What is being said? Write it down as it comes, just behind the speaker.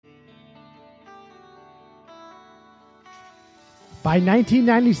By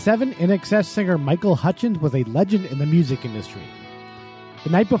 1997, INXS singer Michael Hutchence was a legend in the music industry. The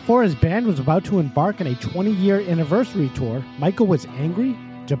night before his band was about to embark on a 20-year anniversary tour, Michael was angry,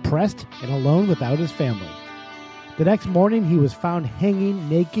 depressed, and alone without his family. The next morning, he was found hanging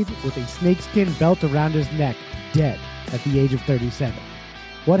naked with a snakeskin belt around his neck, dead at the age of 37.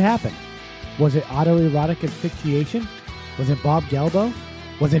 What happened? Was it autoerotic asphyxiation? Was it Bob Geldof?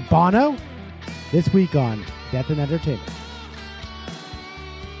 Was it Bono? This week on Death and Entertainment.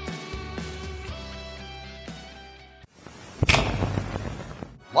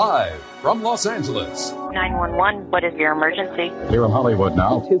 Live from Los Angeles. 911, what is your emergency? Here in Hollywood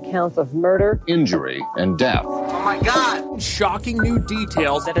now. 2 counts of murder, Injury and death. Oh my God! Shocking new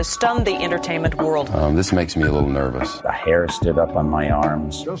details that has stunned the entertainment world. This makes me a little nervous. The hair stood up on my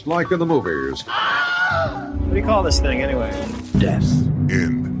arms. Just like in the movies. What do you call this thing anyway? Death.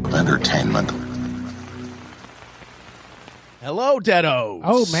 In entertainment. Hello, Deados.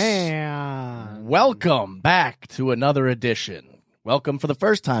 Oh, man. Welcome back to another edition. Welcome for the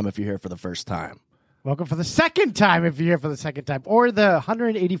first time if you're here for the first time. Welcome for the second time if you're here for the second time, or the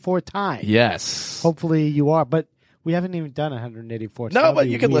 184th time. Yes. Hopefully you are, but we haven't even done 184. No, but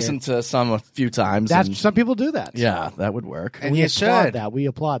you can listen to some a few times. Some people do that. Yeah, that would work. And we you applaud should. that. We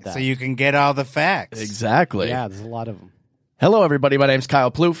applaud that. So you can get all the facts. Exactly. Yeah, there's a lot of them. Hello, everybody. My name's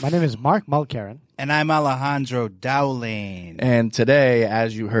Kyle Plouffe. My name is Mark Mulcairn. And I'm Alejandro Dowling. And today,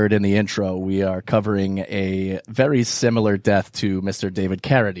 as you heard in the intro, we are covering a very similar death to Mr. David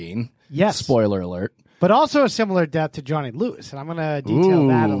Carradine. Yes. Spoiler alert. But also a similar death to Johnny Lewis. And I'm going to detail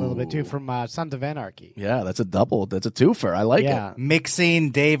that a little bit, too, from Sons of Anarchy. Yeah, that's a double. That's a twofer. I like it.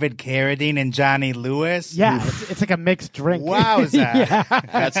 Mixing David Carradine and Johnny Lewis? Yeah, it's like a mixed drink. Wowza. Yeah.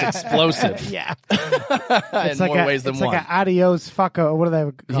 That's explosive. Yeah. In more ways than one. It's like an adios fucko. What do they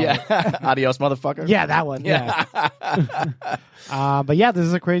call it? Yeah. Adios, motherfucker. Yeah, that one. Yeah. But yeah, this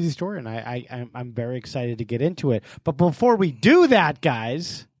is a crazy story, and I'm very excited to get into it. But before we do that,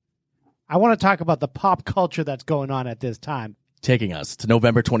 guys, I want to talk about the pop culture that's going on at this time. Taking us to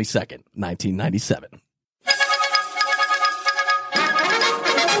November 22nd, 1997.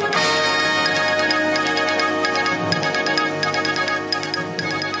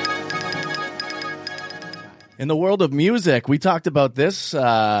 In the world of music, we talked about this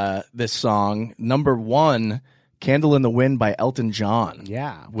song, number one, Candle in the Wind by Elton John.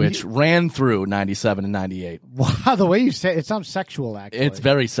 Yeah. Which ran through 97 and 98. Wow, the way you say it, it sounds sexual, actually. It's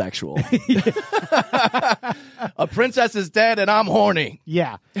very sexual. A princess is dead and I'm horny.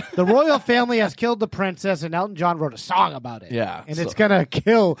 Yeah. The royal family has killed the princess, and Elton John wrote a song about it. Yeah. And it's going to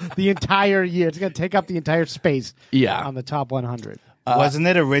kill the entire year. It's going to take up the entire space on the top 100. Wasn't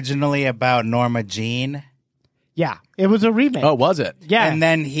it originally about Norma Jean? Yeah, it was a remake. Oh, was it? Yeah. And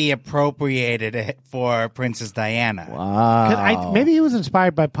then he appropriated it for Princess Diana. Wow. Maybe he was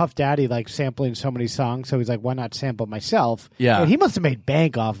inspired by Puff Daddy, like sampling so many songs, so he's like, why not sample myself? Yeah. And he must have made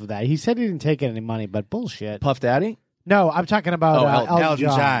bank off of that. He said he didn't take any money, but bullshit. Puff Daddy? No, I'm talking about Elton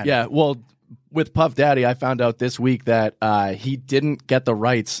John. Yeah, well, with Puff Daddy, I found out this week that he didn't get the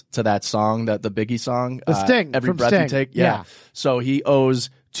rights to that song, the Biggie song. The Sting. Every from Breath Sting. You Take. Yeah. So he owes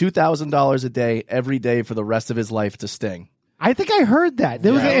 $2,000 a day every day for the rest of his life to Sting. I think I heard that.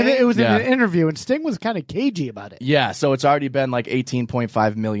 It was in Yeah. an interview, and Sting was kind of cagey about it. Yeah, so it's already been like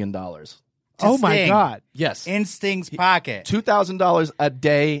 $18.5 million. Oh, my Sting. God. Yes. In Sting's pocket. $2,000 a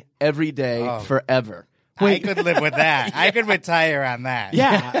day, every day, forever. I could live with that. I could retire on that.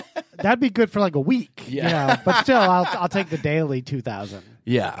 Yeah, that'd be good for like a week. Yeah. You know? But still, I'll take the daily 2,000.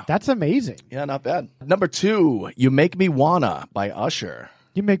 Yeah. That's amazing. Yeah, not bad. Number two, You Make Me Wanna by Usher.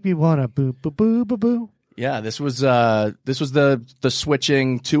 You make me wanna boo boo boo boo boo. Yeah, this was the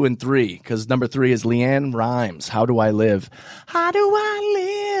switching 2 and 3, because number 3 is Leanne Rimes. How Do I Live? How do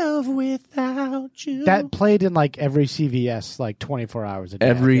I live without you? That played in like every CVS like 24 hours a day.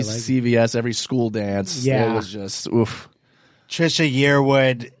 Every I feel like. CVS, every school dance. Yeah. It was just oof. Trisha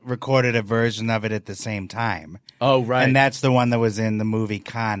Yearwood recorded a version of it at the same time. Oh, right. And that's the one that was in the movie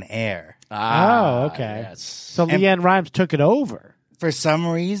Con Air. Oh, okay. Yes. So Leanne Rimes took it over. For some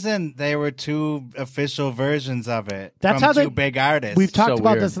reason, there were 2 official versions of it That's from how they- 2 big artists. We've talked So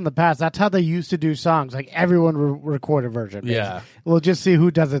about weird. this in the past. That's how they used to do songs. Like everyone record a version. Yeah. We'll just see who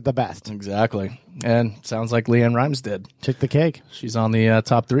does it the best. Exactly. And sounds like Leanne Rimes did. Took the cake. She's on the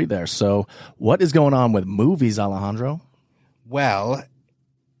top 3 there. So what is going on with movies, Alejandro? Well,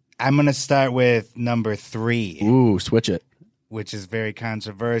 I'm going to start with number 3. Ooh, switch it. which is very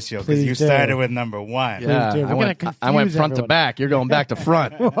controversial Please because you do. started with number one. Yeah, We're I went gonna front confuse to back. You're going back to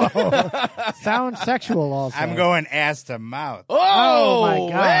front. Sounds sexual also. I'm going ass to mouth. Oh, my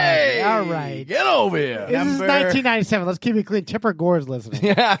God. Hey! All right. right. Get over here. This is 1997. Let's keep it clean. Tipper Gore's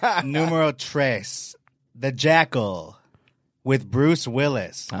listening. Numero tres. The Jackal with Bruce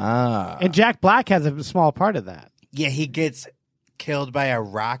Willis. And Jack Black has a small part of that. Yeah, he gets killed by a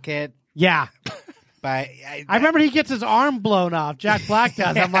rocket. Yeah. I remember he gets his arm blown off. Jack Black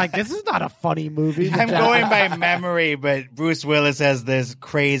does. I'm like, this is not a funny movie. I'm going by memory, but Bruce Willis has this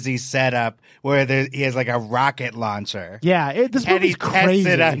crazy setup where he has like a rocket launcher. Yeah, this and movie's he crazy.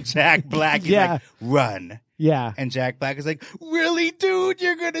 tests it on Jack Black. He's like, run. Yeah. And Jack Black is like, really, dude?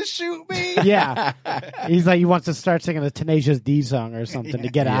 You're going to shoot me? Yeah. He's like, he wants to start singing a Tenacious D song or something to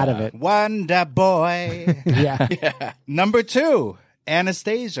get out of it. Wonder Boy. Yeah. Number 2,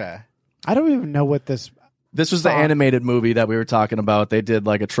 Anastasia. I don't even know what this... This was the animated movie that we were talking about. They did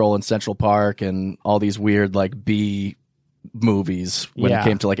like a Troll in Central Park and all these weird like B movies when it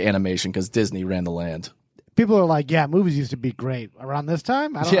came to like animation because Disney ran the land. People are like, yeah, movies used to be great. Around this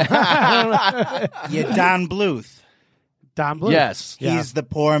time? I don't know. Yeah, Don Bluth. Don Bluth. Yes. He's the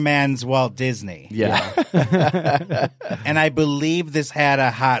poor man's Walt Disney. Yeah. And I believe this had a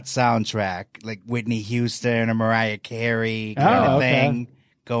hot soundtrack, like Whitney Houston or Mariah Carey kind of thing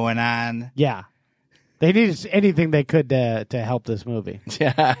going on. Yeah. They needed anything they could to help this movie.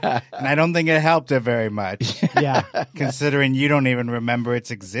 Yeah. And I don't think it helped it very much. Yeah. Considering you don't even remember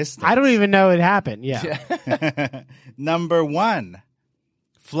its existence. I don't even know it happened. Yeah. Number 1,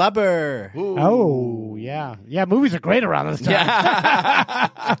 Flubber. Ooh. Oh, yeah. Yeah, movies are great around this time.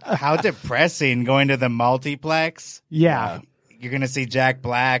 How depressing going to the multiplex. Yeah. You're going to see Jack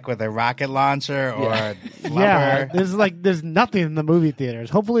Black with a rocket launcher or Flubber. Yeah, there's nothing in the movie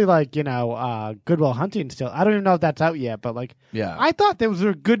theaters. Hopefully, like, Good Will Hunting still. I don't even know if that's out yet, but like, I thought there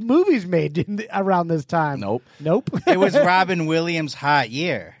were good movies made around this time. Nope. It was Robin Williams' hot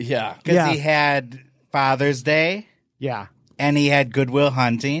year. Yeah. Because he had Father's Day. Yeah. And he had Good Will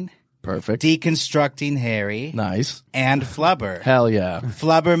Hunting. Perfect. Deconstructing Harry. Nice. And Flubber. Hell yeah.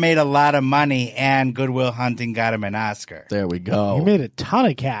 Flubber made a lot of money, and Good Will Hunting got him an Oscar. There we go. He made a ton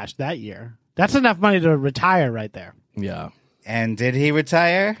of cash that year. That's enough money to retire right there. Yeah. And did he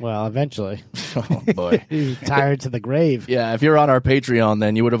retire? Well, eventually. Oh, boy. He retired to the grave. Yeah, if you're on our Patreon,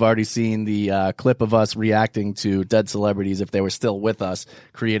 then you would have already seen the clip of us reacting to dead celebrities if they were still with us,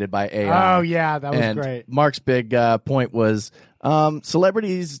 created by AI. Oh, yeah, that was and great. Mark's big point was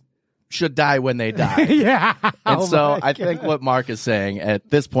celebrities should die when they die. Yeah. And so I think what Mark is saying at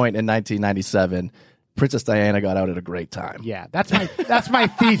this point in 1997, Princess Diana got out at a great time. Yeah, that's my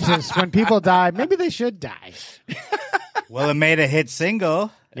thesis. When people die, maybe they should die. Well, it made a hit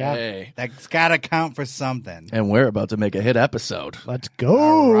single. Yeah. Hey. That's got to count for something. And we're about to make a hit episode. Let's go.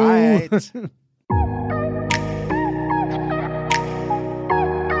 All right.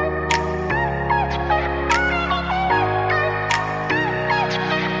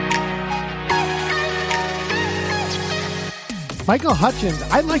 Michael Hutchence,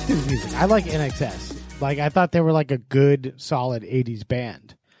 I like his music. I like INXS. Like, I thought they were like a good, solid 80s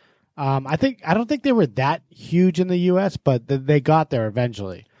band. I don't think they were that huge in the U.S., but they got there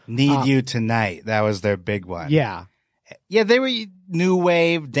eventually. Need You Tonight. That was their big one. Yeah. Yeah, they were new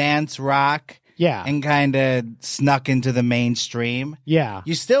wave, dance rock. Yeah. And kind of snuck into the mainstream. Yeah.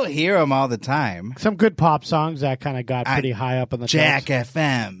 You still hear them all the time. Some good pop songs that kind of got pretty high up in the Jack charts.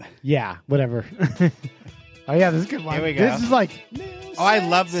 FM. Yeah, whatever. Oh, yeah, this is a good one. Here we go. This is like... Oh, I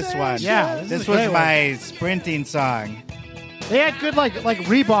love this one. Yeah, this was my sprinting song. They had good like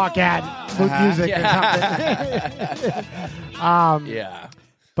Reebok ad music or something. Yeah.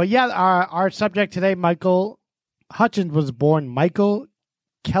 But yeah, our subject today, Michael Hutchence, was born Michael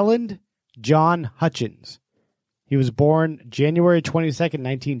Kelland John Hutchence. He was born January 22nd,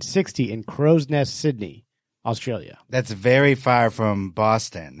 1960 in Crow's Nest, Sydney, Australia. That's very far from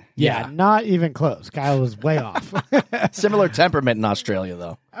Boston. Yeah, not even close. Kyle was way off. Similar temperament in Australia,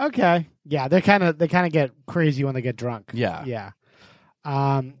 though. Okay. Yeah, they kind of get crazy when they get drunk. Yeah. Yeah.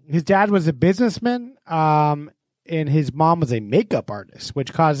 His dad was a businessman, and his mom was a makeup artist,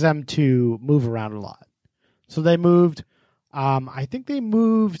 which caused them to move around a lot. So they moved, I think they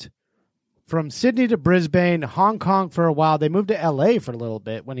moved from Sydney to Brisbane, Hong Kong for a while. They moved to LA for a little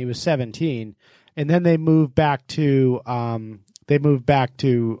bit when he was 17. And then they moved back to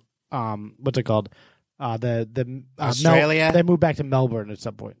what's it called? Australia? They moved back to Melbourne at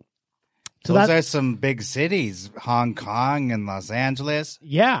some point. So those are some big cities, Hong Kong and Los Angeles.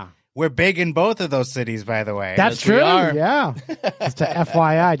 Yeah. We're big in both of those cities, by the way. That's Yes, we true. are. Yeah. Just a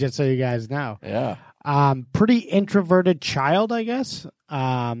FYI, just so you guys know. Yeah. Pretty introverted child, I guess.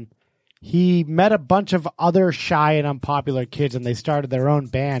 He met a bunch of other shy and unpopular kids, and they started their own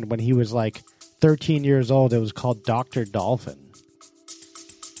band when he was like 13 years old. It was called Dr. Dolphin.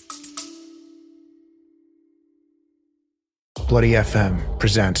 Bloody FM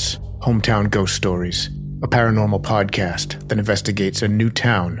presents Hometown Ghost Stories, a paranormal podcast that investigates a new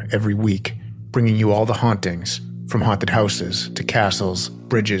town every week, bringing you all the hauntings, from haunted houses to castles,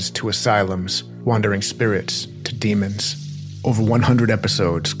 bridges to asylums, wandering spirits to demons. Over 100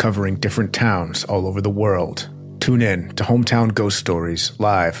 episodes covering different towns all over the world. Tune in to Hometown Ghost Stories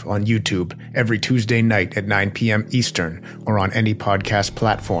live on YouTube every Tuesday night at 9 p.m. Eastern or on any podcast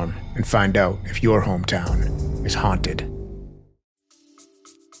platform and find out if your hometown is haunted.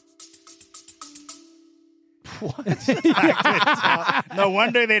 No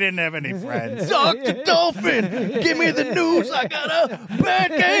wonder they didn't have any friends. Dr. Dolphin, give me the news. I got a bad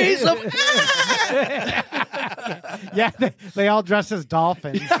case of... Yeah, they all dress as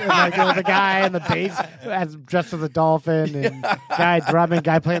dolphins. And like the guy in the bass as dressed as a dolphin, and guy drumming,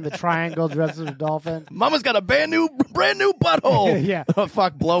 guy playing the triangle dressed as a dolphin. Mama's got a brand new butthole. Yeah. Oh,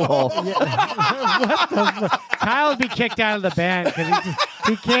 fuck, blowhole. What the fuck? Kyle would be kicked out of the band because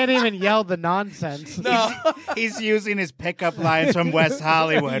he can't even yell the nonsense. No. He's using his pickup lines from West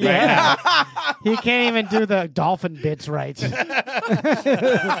Hollywood right now. He can't even do the dolphin bits right. He's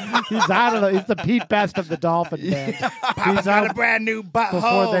out of he's the Pete Best of the dolphin band. Papa's got a brand new butthole.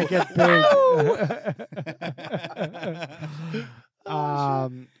 Before they get big.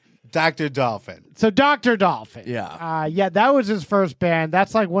 Dr. Dolphin. So Dr. Dolphin. Yeah. Yeah, that was his first band.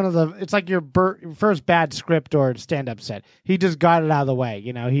 That's like it's like your first bad script or stand-up set. He just got it out of the way.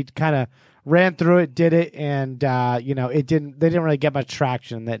 You know, he kind of ran through it, did it, and they didn't really get much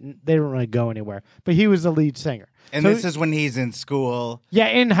traction. They didn't really go anywhere. But he was the lead singer. And this is when he's in school. Yeah,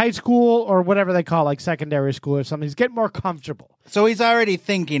 in high school or whatever they call like secondary school or something. He's getting more comfortable. So he's already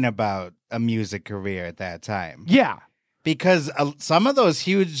thinking about a music career at that time. Yeah. Because some of those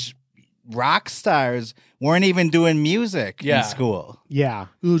huge rock stars weren't even doing music in school. Yeah.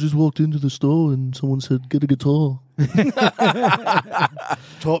 I just walked into the store and someone said, get a guitar.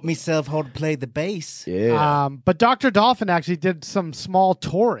 Taught myself how to play the bass. Yeah. But Dr. Dolphin actually did some small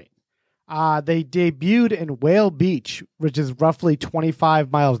touring. They debuted in Whale Beach, which is roughly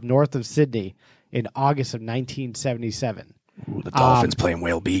 25 miles north of Sydney, in August of 1977. Ooh, the Dolphins playing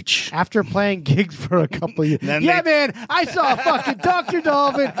Whale Beach. After playing gigs for a couple years. Man, I saw fucking Dr.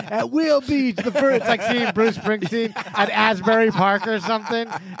 Dolphin at Whale Beach. It's like seeing Bruce Springsteen at Asbury Park or something,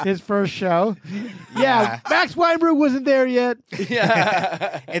 his first show. Yeah. Max Weinberg wasn't there yet.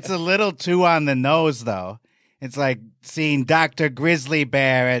 Yeah. It's a little too on the nose, though. It's like seeing Dr. Grizzly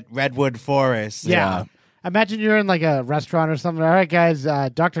Bear at Redwood Forest. Yeah. Imagine you're in like a restaurant or something. All right, guys,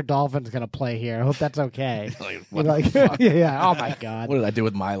 Dr. Dolphin's going to play here. I hope that's okay. What the fuck? Yeah. Oh, my God. What did I do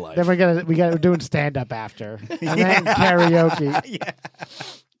with my life? Then we're doing stand-up after. And then karaoke.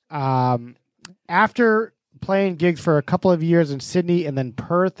 Yeah. After playing gigs for a couple of years in Sydney and then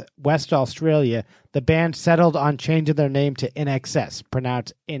Perth, West Australia, the band settled on changing their name to INXS,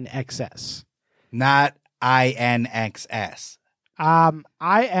 pronounced INXS. Not INXS.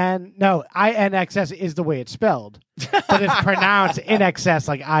 INXS is the way it's spelled, but it's pronounced INXS,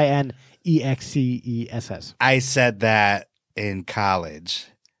 like INEXCESS. I said that in college.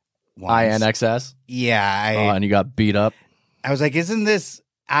 INXS? Yeah. And you got beat up? I was like, isn't this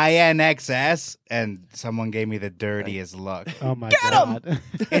INXS? And someone gave me the dirtiest look. Oh, my God.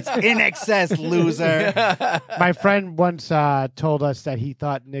 It's INXS, loser. My friend once told us that he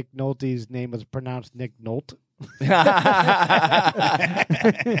thought Nick Nolte's name was pronounced Nick Nolte.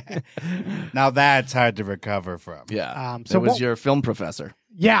 Now that's hard to recover from. Yeah. So it was your film professor.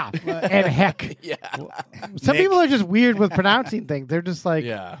 Yeah. And heck. Yeah. Some people are just weird with pronouncing things. They're just like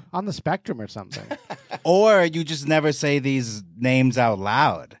Yeah. on the spectrum or something. Or you just never say these names out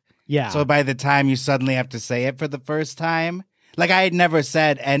loud. Yeah. So by the time you suddenly have to say it for the first time, like I had never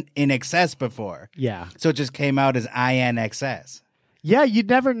said INXS before. Yeah. So it just came out as INXS. Yeah, you'd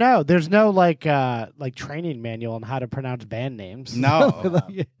never know. There's no like training manual on how to pronounce band names. No.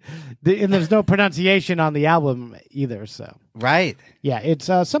 And there's no pronunciation on the album either. So Right. yeah, it's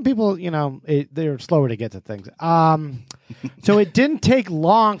some people, they're slower to get to things. So it didn't take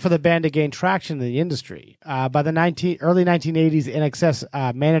long for the band to gain traction in the industry. By the early 1980s,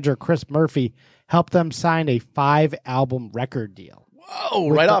 INXS manager Chris Murphy helped them sign a 5-album record deal. Whoa!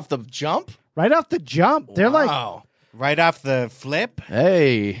 Right off the jump. Right off the jump, they're Wow. Right off the flip,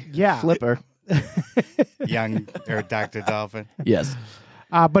 Hey. Yeah. Flipper. Dr. Dolphin. Yes.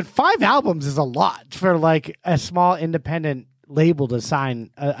 but 5 albums is a lot for like a small independent label to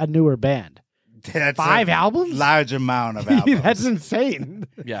sign a newer band. That's 5 albums? Large amount of albums. That's insane.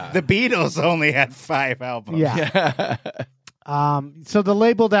 Yeah. The Beatles only had 5 albums. Yeah. So the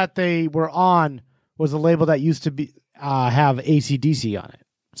label that they were on was a label that used to be have AC/DC on it.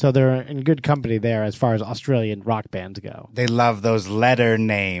 So they're in good company there as far as Australian rock bands go. They love those letter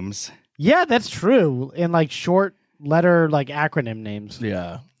names. Yeah, that's true. In like short letter, like acronym names.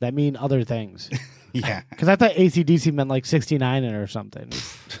 Yeah. That mean other things. Yeah. Because I thought AC/DC meant like 69 or something.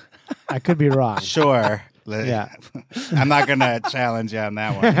 I could be wrong. Sure. Yeah. I'm not going to challenge you on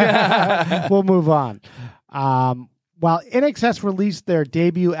that one. We'll move on. While INXS released their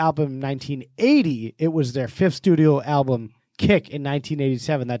debut album in 1980, it was their fifth studio album, Kick, in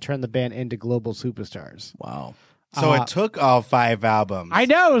 1987 that turned the band into global superstars. Wow. So it took all 5 albums. I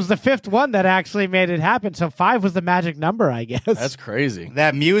know. It was the fifth one that actually made it happen. So 5 was the magic number, I guess. That's crazy.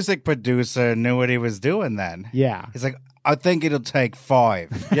 That music producer knew what he was doing then. Yeah. He's like, I think it'll take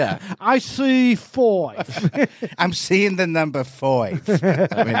 5. Yeah. I see 5. I'm seeing the number 5.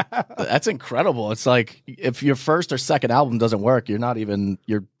 I mean, that's incredible. It's like if your first or second album doesn't work, you're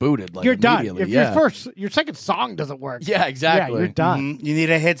booted. Like You're done. immediately. If your second song doesn't work. Yeah, exactly. Yeah, you're done. You need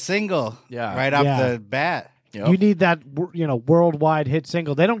a hit single. Yeah. Right off the bat. Yep. You need that, worldwide hit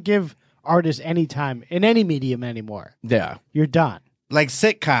single. They don't give artists any time in any medium anymore. Yeah. You're done. Like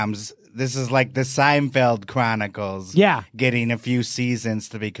sitcoms, this is like the Seinfeld Chronicles. Yeah. Getting a few seasons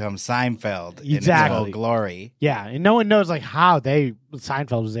to become Seinfeld in its Exactly. full glory. Yeah, and no one knows like how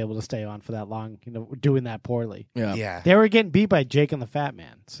Seinfeld was able to stay on for that long, doing that poorly. Yeah. They were getting beat by Jake and the Fat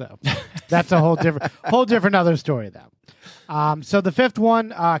Man, so that's a whole different other story though. So the fifth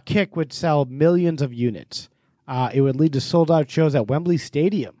one, Kick, would sell millions of units. It would lead to sold-out shows at Wembley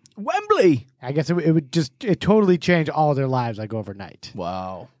Stadium. Wembley. I guess it totally changed all their lives like overnight.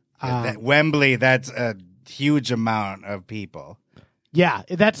 Wow. Wembley, that's a huge amount of people. Yeah,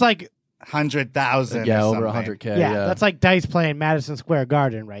 that's like 100,000. Yeah, or over something. 100K. yeah, Yeah. that's like Dice playing Madison Square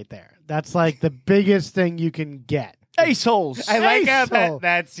Garden right there. That's like the biggest thing you can get. Ace holes. I like how Ace-hole.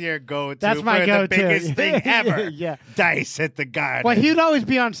 that's your go-to. That's my for go-to. the biggest thing ever. Yeah. Dice at the Garden. Well, he'd always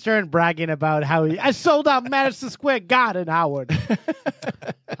be on Stern bragging about how I sold out Madison Square Garden, Howard.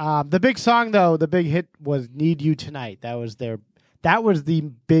 The big song, though, the big hit was "Need You Tonight." That was the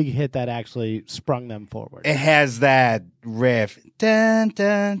big hit that actually sprung them forward. It has that riff. Dun,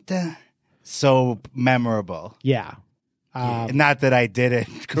 dun, dun. So memorable. Yeah. Not that I did it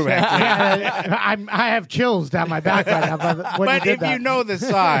correctly. I have chills down my back right now. But if you know the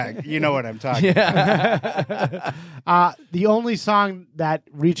song, you know what I'm talking about. The only song that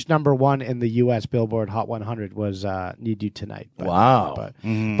reached number 1 in the U.S. Billboard Hot 100 was "Need You Tonight." Wow.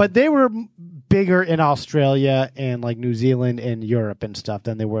 But they were bigger in Australia and like New Zealand and Europe and stuff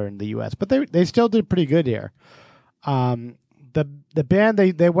than they were in the U.S. But they still did pretty good here. The band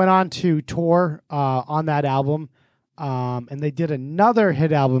they went on to tour on that album. And they did another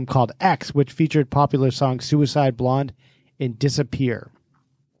hit album called X, which featured popular songs Suicide Blonde and Disappear.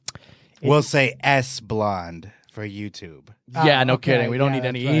 We'll say S Blonde for YouTube. Yeah, no okay. kidding. We don't Yeah, need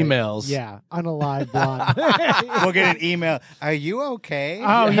any that's right. emails. Yeah, Unalive Blonde. We'll get an email. Are you okay?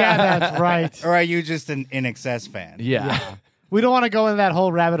 Oh, yeah, that's right. Or are you just an INXS fan? Yeah. We don't want to go in that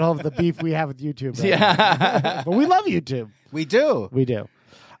whole rabbit hole of the beef we have with YouTube. Right now. But we love YouTube. We do. We do.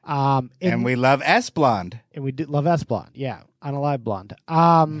 And we love S Blonde. And we love S Blonde. Yeah, Unalive Blonde.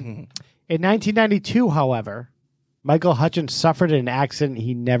 In 1992, however, Michael Hutchence suffered an accident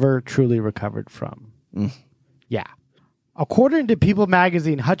he never truly recovered from. Yeah. According to People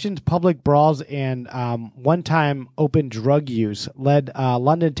magazine, Hutchence' public brawls and one-time open drug use led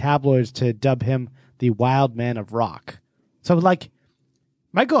London tabloids to dub him the Wild Man of Rock. So, like,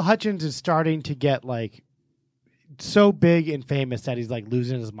 Michael Hutchence is starting to get, like, so big and famous that he's, like,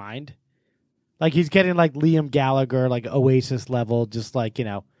 losing his mind. Like, he's getting, like, Liam Gallagher, like, Oasis level, just, like, you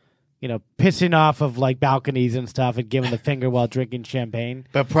know, pissing off of, like, balconies and stuff and giving the finger while drinking champagne.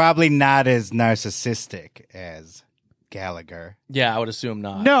 But probably not as narcissistic as Gallagher. Yeah, I would assume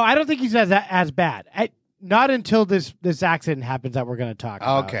not. No, I don't think he's as bad. Not until this accident happens that we're going to talk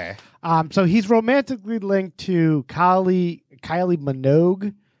about. Okay. So he's romantically linked to Kylie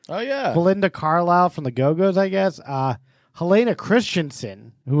Minogue. Oh, yeah. Belinda Carlisle from the Go-Go's, I guess. Helena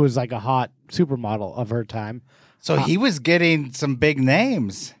Christensen, who was like a hot supermodel of her time. So he was getting some big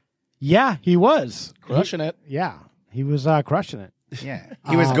names. Yeah, he was. Crushing it. Yeah, he was crushing it. Yeah.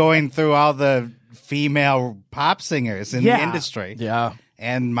 He was going through all the female pop singers in the industry. Yeah.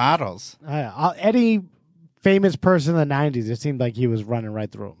 And models. Any famous person in the 90s, it seemed like he was running right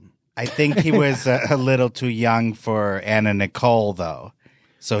through them. I think he was a little too young for Anna Nicole, though.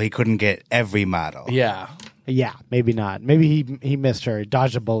 So he couldn't get every model. Yeah. Yeah, maybe not. Maybe he missed her. He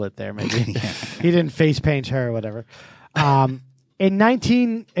dodged a bullet there, maybe. He didn't face paint her or whatever. In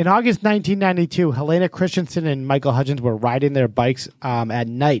August 1992, Helena Christensen and Michael Hutchence were riding their bikes at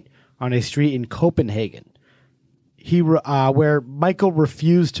night on a street in Copenhagen. where Michael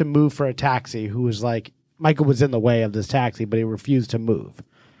refused to move for a taxi. Who was like, Michael was in the way of this taxi, but he refused to move.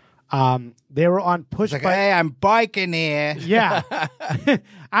 They were on push bike. Hey, I'm biking here. Yeah,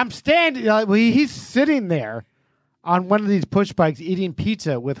 I'm standing. He's sitting there on one of these push bikes eating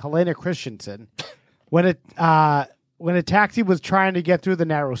pizza with Helena Christensen when a taxi was trying to get through the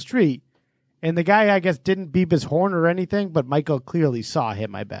narrow street, and the guy, I guess, didn't beep his horn or anything, but Michael clearly saw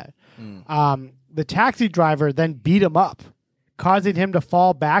him, I bet. The taxi driver then beat him up, causing him to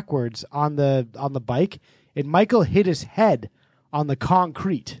fall backwards on the bike, and Michael hit his head on the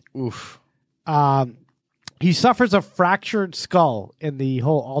concrete. Oof. He suffers a fractured skull in the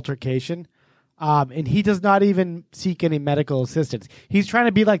whole altercation, and he does not even seek any medical assistance. He's trying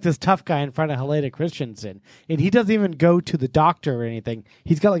to be like this tough guy in front of Helena Christensen, and he doesn't even go to the doctor or anything.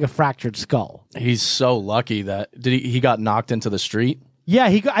 He's got like a fractured skull. He's so lucky that he got knocked into the street. Yeah,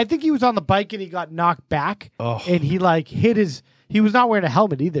 I think he was on the bike and he got knocked back, and he like hit his. He was not wearing a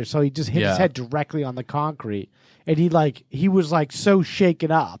helmet either, so he just hit his head directly on the concrete, and he was like so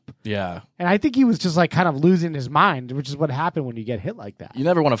shaken up. Yeah, and I think he was just like kind of losing his mind, which is what happened when you get hit like that. You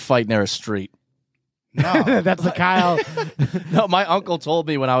never want to fight near a street. No, that's the Kyle. No, my uncle told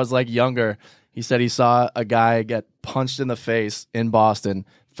me when I was like younger. He said he saw a guy get punched in the face in Boston,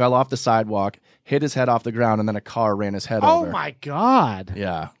 fell off the sidewalk, hit his head off the ground, and then a car ran his head over. Oh, my God.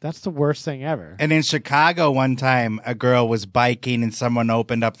 Yeah. That's the worst thing ever. And in Chicago, one time, a girl was biking and someone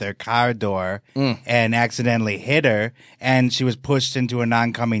opened up their car door and accidentally hit her, and she was pushed into an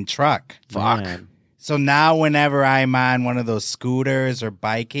oncoming truck. Fuck. Man. So now whenever I'm on one of those scooters or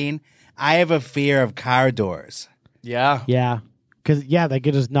biking, I have a fear of car doors. Yeah. Yeah. Because, they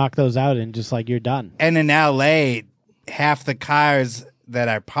could just knock those out and just like, you're done. And in L.A., half the cars that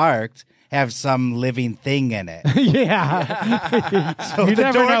are parked have some living thing in it. Yeah. So you the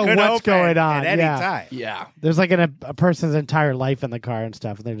never door know could what's open going on. at any yeah. time. Yeah. There's like a person's entire life in the car and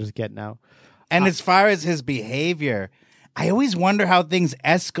stuff, and they're just getting out. And as far as his behavior, I always wonder how things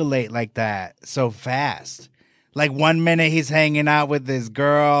escalate like that so fast. Like 1 minute he's hanging out with his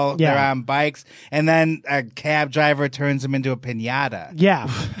girl, they're on bikes, and then a cab driver turns him into a piñata.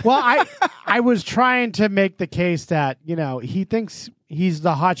 Yeah. Well, I was trying to make the case that, he thinks he's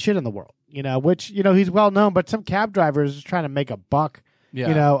the hot shit in the world, which, he's well known, but some cab drivers are trying to make a buck.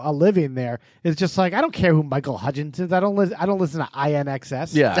 Yeah. A living there. It's just like, I don't care who Michael Hutchence is. I don't listen to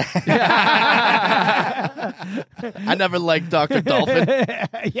INXS. Yeah. I never liked Dr. Dolphin.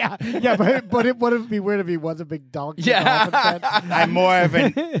 yeah, but it would be weird if he was a big Dolphin fan. I'm more of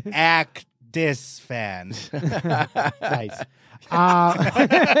an Actis fan. Nice.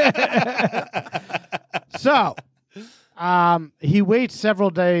 So, he waits several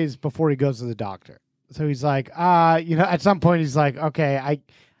days before he goes to the doctor. So he's like, at some point he's like, okay,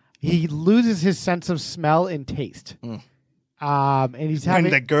 he loses his sense of smell and taste. And he's having...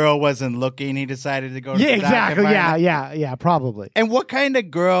 When the girl wasn't looking, he decided to go to the exactly. doctor. Yeah, probably. And what kind of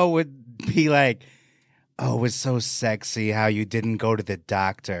girl would be like, oh, it was so sexy how you didn't go to the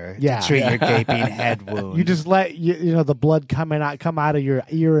doctor to treat your gaping head wound. You just let the blood come out of your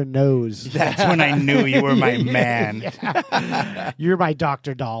ear and nose. That's when I knew you were my man. Yeah. You're my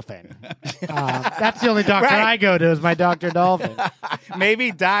Dr. Dolphin. That's the only doctor I go to is my Dr. Dolphin.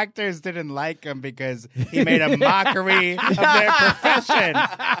 Maybe doctors didn't like him because he made a mockery of their profession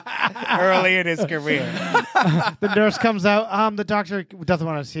early in his career. The nurse comes out. The doctor doesn't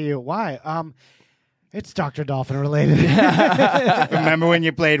want to see you. Why? It's Dr. Dolphin related. Remember when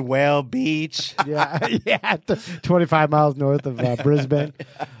you played Whale Beach? Yeah, 25 miles north of Brisbane.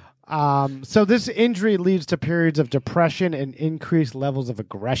 So this injury leads to periods of depression and increased levels of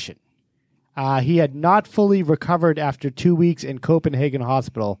aggression. He had not fully recovered after 2 weeks in Copenhagen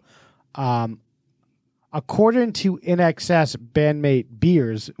hospital. According to INXS bandmate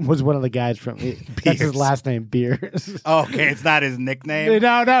Beers was one of the guys from that's his last name, Beers. Okay, it's not his nickname?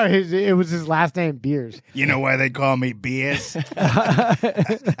 No, it was his last name, Beers. You know why they call me Beers?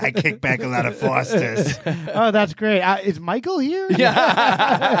 I kick back a lot of Fosters. Oh, that's great. Is Michael here?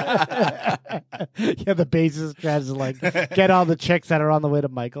 Yeah. Yeah, the bassist tries to like get all the chicks that are on the way to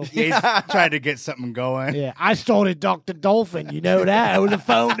Michael. He's trying to get something going. Yeah, I started Dr. Dolphin. You know that. I was a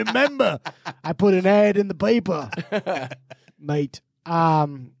founding member. I put an ad in the paper, mate.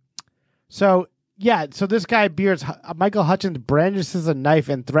 So this guy Beers, Michael Hutchence brandishes a knife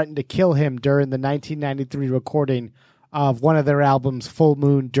and threatened to kill him during the 1993 recording of one of their albums, Full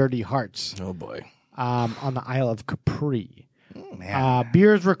Moon, Dirty Hearts. Oh boy. On the Isle of Capri. Oh, man.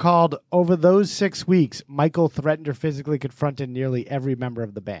 Beers recalled, over those 6 weeks, Michael threatened or physically confronted nearly every member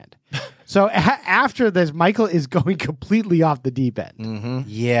of the band. So after this, Michael is going completely off the deep end. Mm-hmm.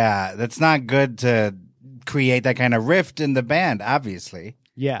 Yeah, that's not good to create that kind of rift in the band, obviously.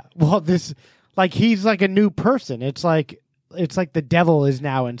 Yeah. Well, he's like a new person. It's like the devil is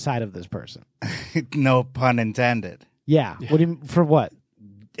now inside of this person. No pun intended. Yeah. For what?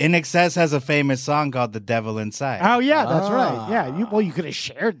 INXS has a famous song called "The Devil Inside." Oh yeah, that's right. Yeah, you could have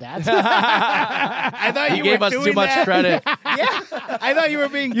shared that. I thought you gave us too much credit. Yeah, I thought you were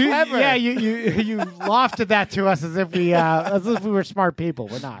being clever. Yeah, you lofted that to us as if we were smart people.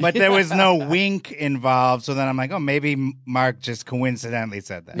 We're not. But there was no wink involved, so then I'm like, oh, maybe Mark just coincidentally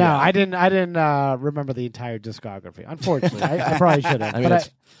said that. No, I didn't remember the entire discography. Unfortunately, I probably should have. I mean,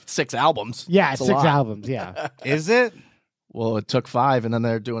 it's 6 albums. Yeah, it's 6 albums. Yeah. Is it? Well, it took 5, and then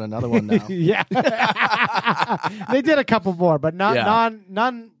they're doing another one now. Yeah, they did a couple more, but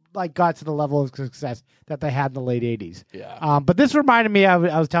none like got to the level of success that they had in the late '80s. Yeah. But this reminded me. I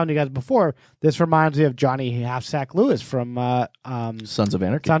was telling you guys before. This reminds me of Johnny Halfsack Lewis from Sons of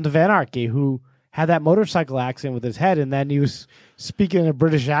Anarchy. Sons of Anarchy, who had that motorcycle accident with his head, and then he was speaking in a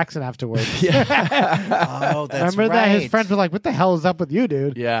British accent afterwards. Yeah. Oh, that's Remember right. that his friends were like, "What the hell is up with you,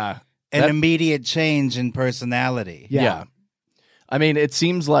 dude?" Yeah. An immediate change in personality. Yeah. I mean, it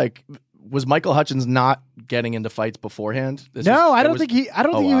seems like was Michael Hutchence not getting into fights beforehand? I don't think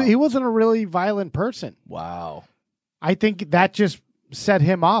he wasn't a really violent person. Wow. I think that just set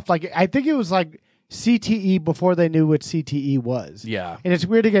him off. Like I think it was like CTE before they knew what CTE was. Yeah. And it's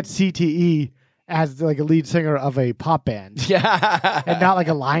weird to get CTE as like a lead singer of a pop band. Yeah. And not like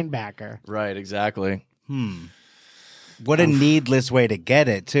a linebacker. Right, exactly. What a needless way to get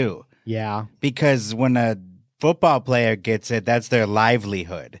it, too. Yeah. Because when a football player gets it, that's their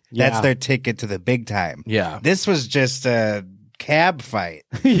livelihood. Yeah. That's their ticket to the big time. Yeah. This was just a cab fight.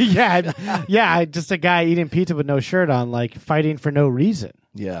 Yeah, just a guy eating pizza with no shirt on, like fighting for no reason.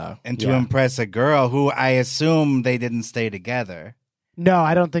 Yeah. And to impress a girl who I assume they didn't stay together. No,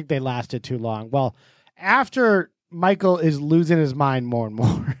 I don't think they lasted too long. Well, after Michael is losing his mind more and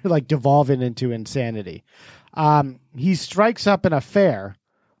more, like devolving into insanity, he strikes up an affair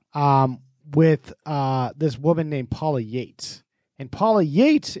with this woman named Paula Yates. And Paula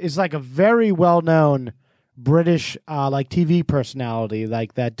Yates is like a very well-known British like TV personality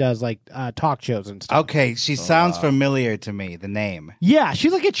like that does like talk shows and stuff. Okay, she sounds familiar to me, the name. Yeah,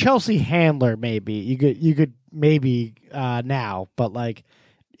 she's like a Chelsea Handler maybe. You could maybe now, but like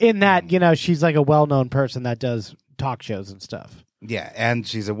in that, she's like a well-known person that does talk shows and stuff. Yeah, and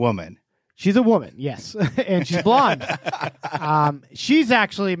she's a woman. She's a woman, yes, and she's blonde. She's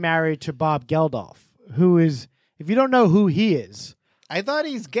actually married to Bob Geldof, who is, if you don't know who he is. I thought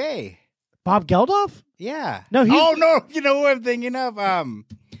he's gay. Bob Geldof? Yeah. No, oh, no, you know who I'm thinking of?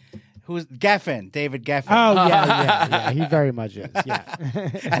 Who's Geffen, David Geffen. Oh, yeah, he very much is, yeah.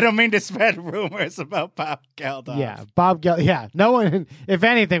 I don't mean to spread rumors about Bob Geldof. Yeah, no one, if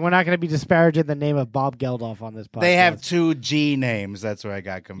anything, we're not going to be disparaging the name of Bob Geldof on this podcast. They have 2 G names, that's where I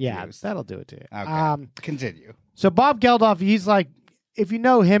got confused. Yeah, that'll do it to you. Okay, continue. So Bob Geldof, he's like, if you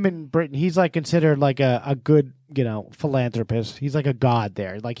know him in Britain, he's like considered like a good, philanthropist. He's like a god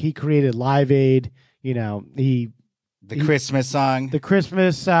there. Like he created Live Aid, The Christmas song. The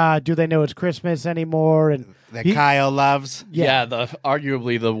Christmas, Do They Know It's Christmas Anymore? And that Kyle loves. Yeah,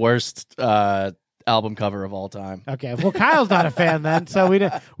 arguably the worst album cover of all time. Okay, well, Kyle's not a fan then, so we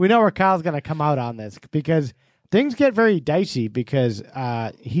know where Kyle's going to come out on this because things get very dicey because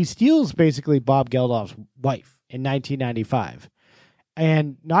he steals basically Bob Geldof's wife in 1995.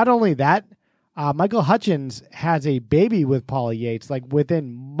 And not only that, Michael Hutchence has a baby with Paula Yates, like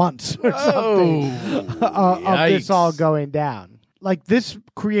within months or something of this all going down. Like this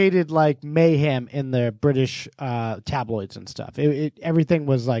created like mayhem in the British tabloids and stuff. Everything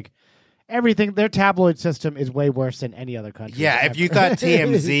was like their tabloid system is way worse than any other country. Yeah, if you thought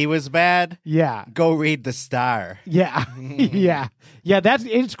TMZ was bad, go read The Star. Yeah, yeah.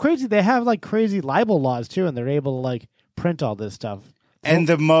 It's crazy. They have like crazy libel laws too, and they're able to like print all this stuff. And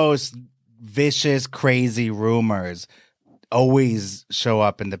the most vicious, crazy rumors always show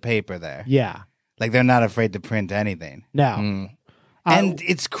up in the paper there. Yeah. Like they're not afraid to print anything. No. And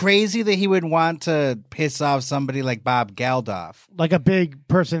it's crazy that he would want to piss off somebody like Bob Geldof. Like a big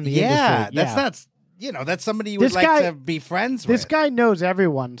person in the industry. That's not, that's somebody you would like to be friends with. This guy knows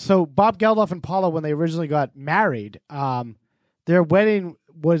everyone. So Bob Geldof and Paula, when they originally got married, their wedding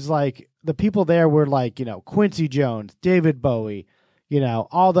was like, the people there were like, Quincy Jones, David Bowie,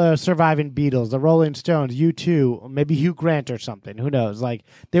 all the surviving Beatles, the Rolling Stones, U2, maybe Hugh Grant or something. Who knows? Like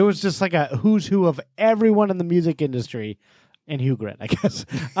there was just like a who's who of everyone in the music industry, and Hugh Grant, I guess.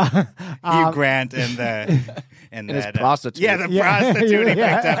 Hugh Grant and his prostitute. Yeah, the prostitute he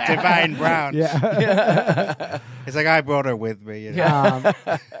picked up, Divine Brown. Yeah. It's like I brought her with me.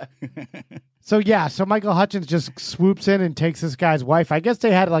 So Michael Hutchence just swoops in and takes this guy's wife. I guess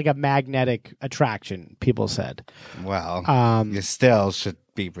they had like a magnetic attraction, people said. Well, you still should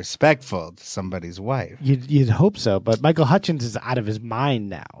be respectful to somebody's wife. You'd hope so, but Michael Hutchence is out of his mind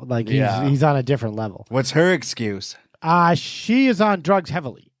now. Like he's on a different level. What's her excuse? She is on drugs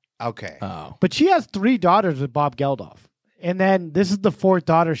heavily. Okay. Oh. But she has 3 daughters with Bob Geldof. And then this is the 4th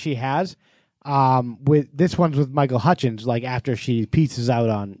daughter she has. With this one's with Michael Hutchence, like after she pieces out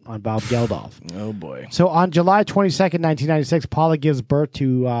on Bob Geldof. Oh boy. So on July 22nd, 1996, Paula gives birth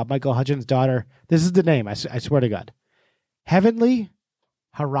to Michael Hutchence's daughter. This is the name, I swear to God. Heavenly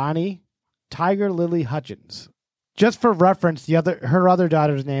Harani Tiger Lily Hutchence. Just for reference, her other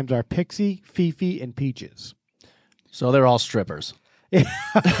daughters' names are Pixie, Fifi, and Peaches. So they're all strippers.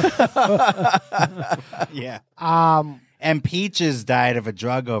 Yeah. And Peaches died of a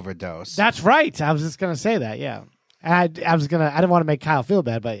drug overdose. That's right. I was just gonna say that. Yeah. And I didn't want to make Kyle feel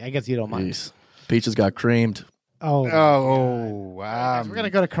bad, but I guess you don't mind. Jeez. Peaches got creamed. Oh, wow. We're gonna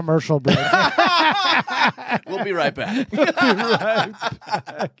go to commercial break. We'll be right back.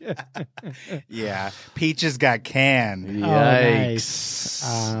 Yeah, Peaches got canned. Yikes!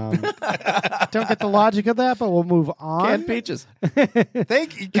 Oh, nice. Don't get the logic of that, but we'll move on. Canned peaches.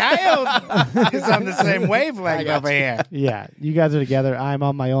 Thank you. Kyle is on the same wavelength over here. Yeah, you guys are together. I'm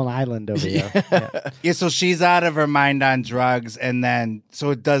on my own island over here. Yeah, so she's out of her mind on drugs, and then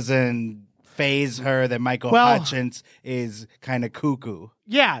so it doesn't phase her that Michael Hutchence is kind of cuckoo.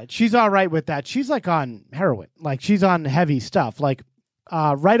 Yeah, she's all right with that. She's like on heroin. Like she's on heavy stuff. Like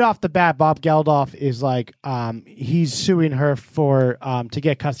right off the bat, Bob Geldof is like he's suing her for to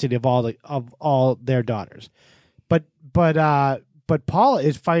get custody of all their daughters. But Paula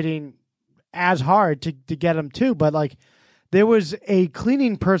is fighting as hard to get him too. But like there was a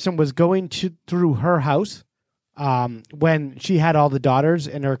cleaning person was going through her house when she had all the daughters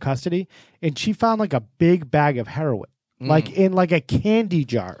in her custody, and she found like a big bag of heroin, like in like a candy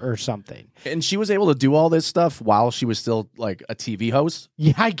jar or something. And she was able to do all this stuff while she was still like a TV host.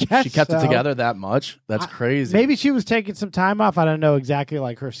 Yeah, I guess she kept so. it together that much. That's crazy. Maybe she was taking some time off. I don't know exactly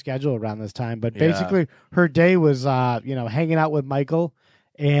like her schedule around this time, but basically her day was hanging out with Michael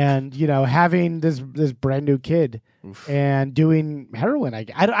and having this brand new kid. Oof. And doing heroin. I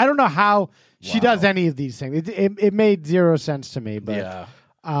don't know how she does any of these things. It made zero sense to me. But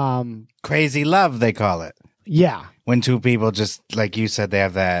crazy love, they call it. Yeah. When two people just, like you said, they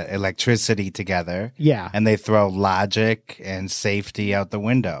have that electricity together. Yeah. And they throw logic and safety out the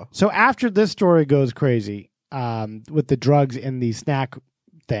window. So after this story goes crazy with the drugs and the snack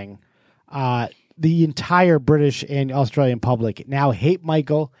thing, the entire British and Australian public now hate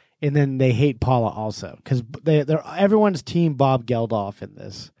Michael. And then they hate Paula also because they're everyone's team Bob Geldof in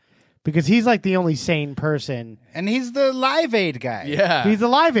this because he's like the only sane person. And he's the Live Aid guy. Yeah. He's the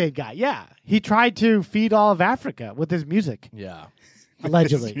Live Aid guy. Yeah. He tried to feed all of Africa with his music. Yeah.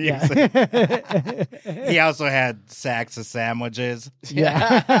 Allegedly. Yeah. He also had sacks of sandwiches.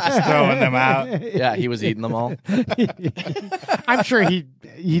 Yeah. Just throwing them out. Yeah. He was eating them all. I'm sure he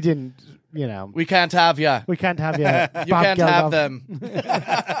didn't. We can't have you. We can't have you. You can't have them.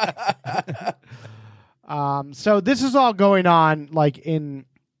 So this is all going on like in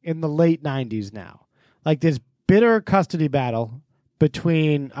the late 90s now. Like this bitter custody battle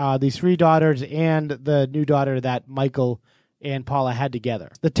between these 3 daughters and the new daughter that Michael and Paula had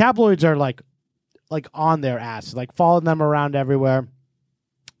together. The tabloids are like on their ass, like following them around everywhere,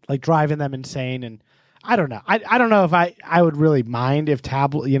 like driving them insane. And I don't know. I don't know if I would really mind if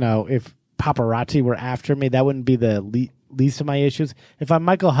if paparazzi were after me. That wouldn't be the least of my issues. If I'm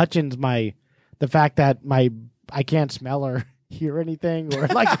Michael Hutchence, the fact that I can't smell or hear anything, or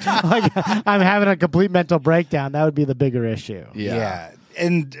like I'm having a complete mental breakdown, that would be the bigger issue. Yeah.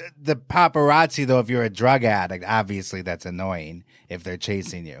 And the paparazzi, though, if you're a drug addict, obviously that's annoying if they're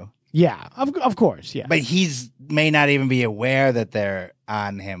chasing you. Yeah, of course, yeah. But may not even be aware that they're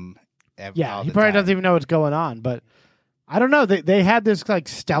on him. Yeah, he probably doesn't even know what's going on, but I don't know. They had this like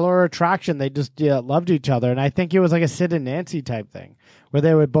stellar attraction. They just loved each other. And I think it was like a Sid and Nancy type thing where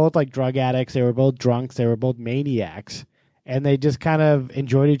they were both like drug addicts. They were both drunks. They were both maniacs. And they just kind of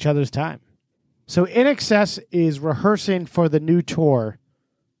enjoyed each other's time. So INXS is rehearsing for the new tour,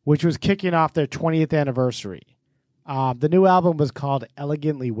 which was kicking off their 20th anniversary. The new album was called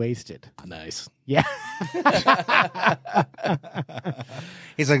Elegantly Wasted. Nice. Yeah.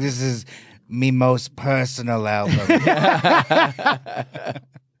 He's like, this is me most personal album.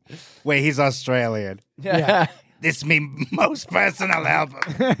 Wait, he's Australian. Yeah. This is me most personal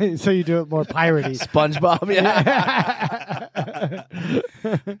album. So you do it more piratey. SpongeBob,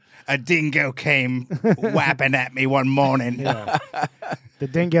 A dingo came whapping at me one morning. Yeah. The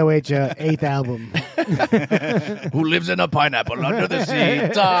dingo ate your 8th album. Who lives in a pineapple under the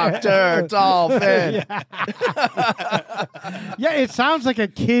sea? Dr. Dolphin. Yeah, it sounds like a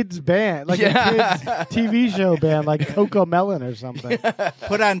kid's band, like a kid's TV show band, like Coco Melon or something.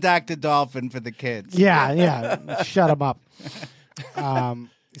 Put on Dr. Dolphin for the kids. Yeah. Shut them up.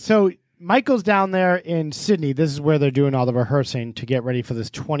 So Michael's down there in Sydney. This is where they're doing all the rehearsing to get ready for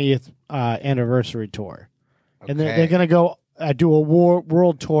this 20th anniversary tour. Okay. And they're going to go do a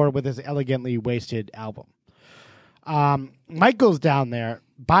world tour with his Elegantly Wasted album. Michael's down there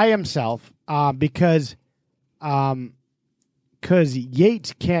by himself because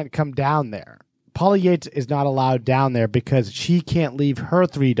Yates can't come down there. Paula Yates is not allowed down there because she can't leave her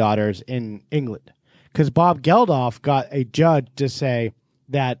 3 daughters in England. Because Bob Geldof got a judge to say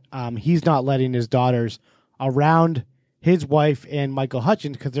that he's not letting his daughters around his wife and Michael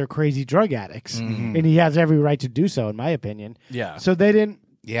Hutchence because they're crazy drug addicts. Mm-hmm. And he has every right to do so, in my opinion. Yeah. So they didn't.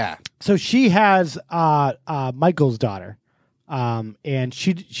 Yeah. So she has Michael's daughter, and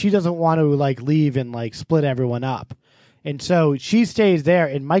she doesn't want to like leave and like split everyone up. And so she stays there,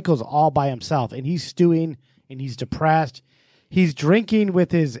 and Michael's all by himself, and he's stewing, and he's depressed. He's drinking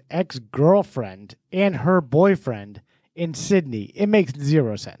with his ex-girlfriend and her boyfriend in Sydney. It makes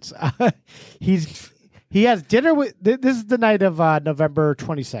zero sense. He has dinner with... This is the night of November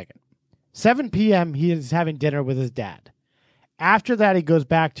 22nd. 7 p.m., he is having dinner with his dad. After that, he goes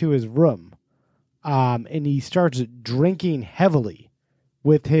back to his room, and he starts drinking heavily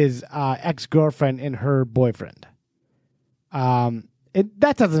with his ex-girlfriend and her boyfriend.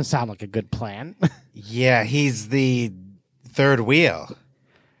 That doesn't sound like a good plan. Yeah, he's the third wheel.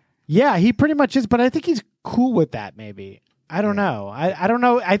 Yeah, he pretty much is, but I think he's cool with that, maybe. I don't know. I don't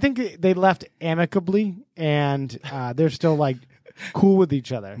know. I think they left amicably, and they're still, like, cool with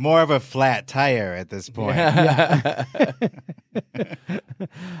each other. More of a flat tire at this point. Yeah.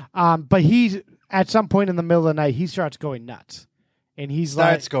 But he's, at some point in the middle of the night, he starts going nuts. And he's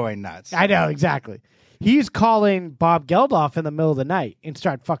starts going nuts. I know, exactly. He's calling Bob Geldof in the middle of the night and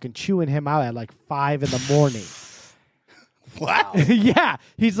start fucking chewing him out at like 5 a.m. What? Yeah.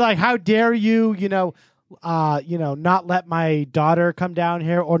 He's like, how dare you, not let my daughter come down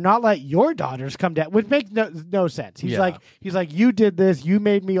here or not let your daughters come down, which makes no sense. He's like, you did this. You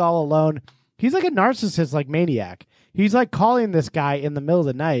made me all alone. He's like a narcissist, like maniac. He's like calling this guy in the middle of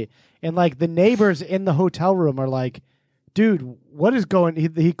the night, and like the neighbors in the hotel room are like, dude, what is going...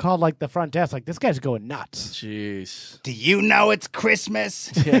 He called like the front desk, like, this guy's going nuts. Jeez. Do you know it's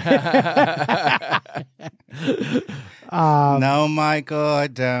Christmas? No, Michael, I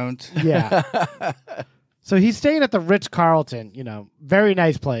don't. Yeah. So he's staying at the Ritz-Carlton, very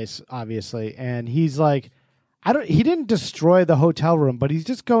nice place, obviously. And he's like, he didn't destroy the hotel room, but he's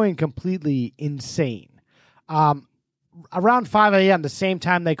just going completely insane. Around 5 a.m., the same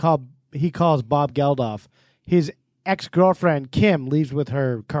time he calls Bob Geldof, his ex-girlfriend, Kim, leaves with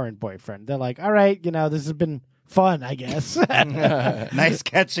her current boyfriend. They're like, all right, this has been fun, I guess. Nice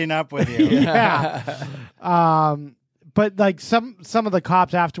catching up with you. Yeah. But like some of the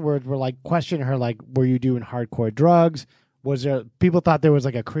cops afterwards were like questioning her, like, were you doing hardcore drugs? People thought there was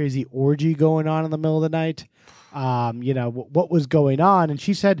like a crazy orgy going on in the middle of the night. What was going on? And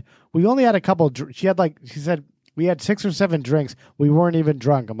she said, we only had a couple. She said, we had 6 or 7 drinks. We weren't even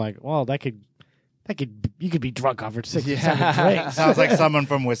drunk. I'm like, well, you could be drunk off for 6 or 7 drinks. Sounds like someone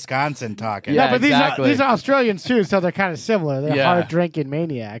from Wisconsin talking. Yeah, but exactly. These are Australians too, so they're kind of similar. They're hard drinking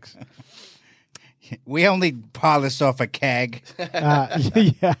maniacs. We only polished off a keg.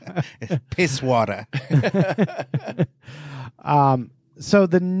 Yeah. Piss water. So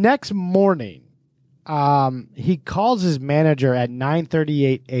the next morning, he calls his manager at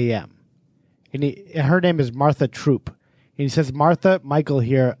 9:38 a.m. And her name is Martha Troop. And he says, Martha, Michael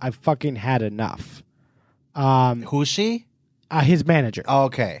here, I've fucking had enough. Who's she? His manager. Oh,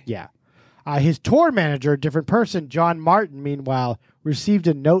 okay. Yeah. His tour manager, a different person, John Martin, meanwhile, received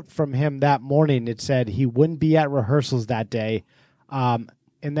a note from him that morning. It said he wouldn't be at rehearsals that day. And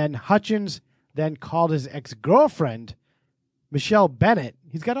then Hutchence then called his ex-girlfriend, Michelle Bennett.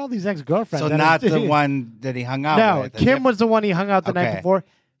 He's got all these ex-girlfriends. So not the one that he hung out with. No, Kim was the one he hung out the night before.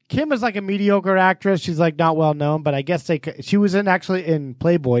 Kim is like a mediocre actress. She's like not well known, but I guess she was actually in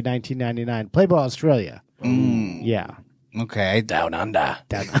Playboy 1999, Playboy Australia. Yeah. Okay. Down under.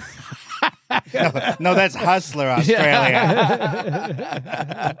 No, that's Hustler Australia.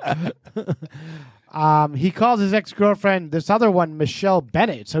 He calls his ex-girlfriend, this other one, Michelle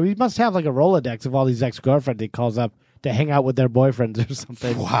Bennett. So he must have like a Rolodex of all these ex-girlfriends he calls up to hang out with their boyfriends or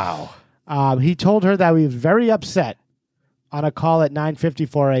something. Wow. He told her that he was very upset on a call at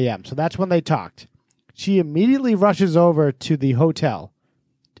 9:54 a.m. So that's when they talked. She immediately rushes over to the hotel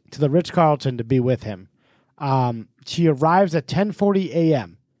to the Ritz-Carlton to be with him. She arrives at 10:40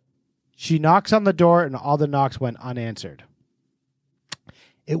 a.m. She knocks on the door, and all the knocks went unanswered.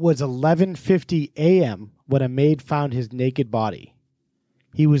 It was 11:50 a.m. when a maid found his naked body.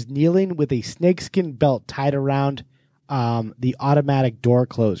 He was kneeling with a snakeskin belt tied around the automatic door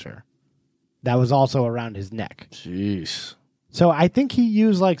closer. That was also around his neck. Jeez. So I think he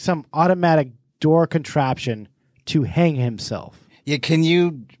used like some automatic door contraption to hang himself. Yeah, can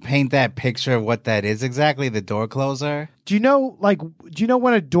you paint that picture of what that is exactly? The door closer? Do you know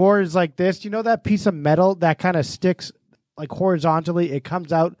when a door is like this? Do you know that piece of metal that kind of sticks like horizontally? It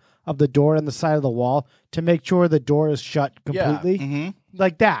comes out of the door on the side of the wall to make sure the door is shut completely. Yeah. Mm-hmm.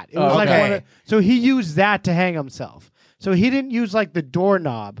 Like that. It was like so he used that to hang himself. So he didn't use like the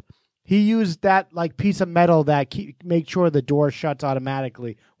doorknob. He used that like piece of metal that make sure the door shuts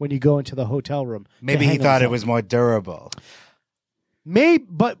automatically when you go into the hotel room. Maybe he thought it was more durable. Maybe,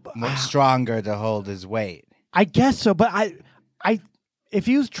 but more stronger to hold his weight. I guess so, but I if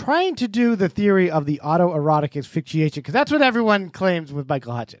he was trying to do the theory of the autoerotic asphyxiation, because that's what everyone claims with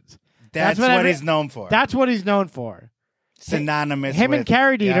Michael Hutchence. That's what he's known for. That's what he's known for. Synonymous. Him with, and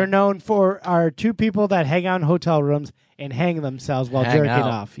Carradine are two people that hang out in hotel rooms and hang themselves while jerking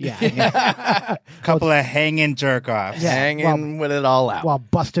off. Yeah. Couple of hanging jerk offs. Yeah. Hanging with it all out. While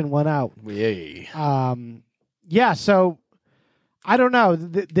busting one out. Yay. Yeah, so I don't know.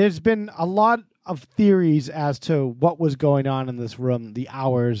 There's been a lot of theories as to what was going on in this room the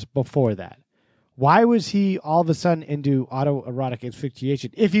hours before that. Why was he all of a sudden into autoerotic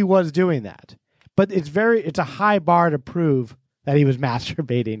asphyxiation if he was doing that? But it's a high bar to prove that he was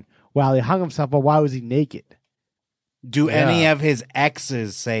masturbating while he hung himself, but why was he naked? Do any of his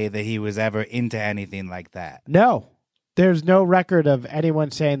exes say that he was ever into anything like that? No. There's no record of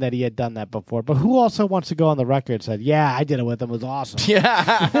anyone saying that he had done that before. But who also wants to go on the record and said, yeah, I did it with him. It was awesome.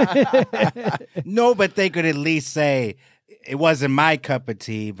 Yeah. No, but they could at least say, it wasn't my cup of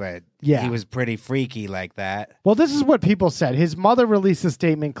tea, but he was pretty freaky like that. Well, this is what people said. His mother released a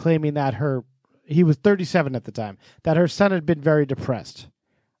statement claiming that he was 37 at the time, that her son had been very depressed.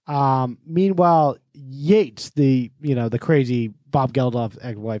 Meanwhile, Yates, the crazy Bob Geldof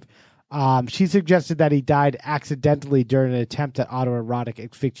ex-wife, she suggested that he died accidentally during an attempt at autoerotic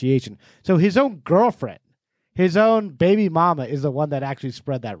asphyxiation. So his own girlfriend, his own baby mama, is the one that actually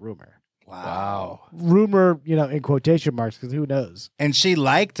spread that rumor. Wow. Rumor, in quotation marks, because who knows? And she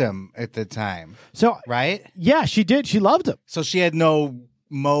liked him at the time. So, right? Yeah, she did. She loved him. So she had no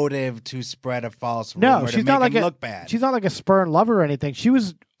motive to spread a false rumor to make him look bad. She's not like a spurn lover or anything. She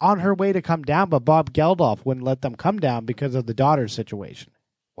was on her way to come down, but Bob Geldof wouldn't let them come down because of the daughter's situation.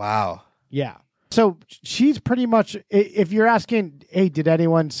 Wow. Yeah. So she's pretty much, if you're asking, hey, did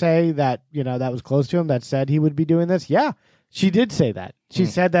anyone say that, that was close to him that said he would be doing this? Yeah, she did say that. She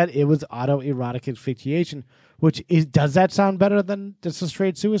said that it was autoerotic asphyxiation, does that sound better than just a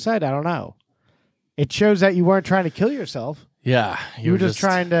straight suicide? I don't know. It shows that you weren't trying to kill yourself. Yeah. You were just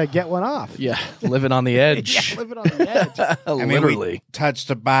trying to get one off. Yeah. Living on the edge. Yeah, living on the edge. Literally. We touched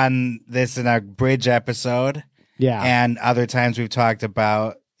upon this in our bridge episode. Yeah. And other times we've talked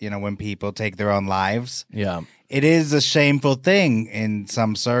about, when people take their own lives. Yeah. It is a shameful thing in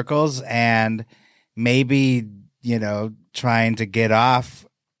some circles. And maybe, trying to get off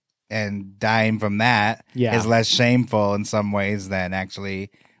and dying from that is less shameful in some ways than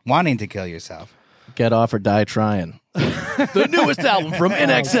actually wanting to kill yourself. Get off or die trying. The newest album from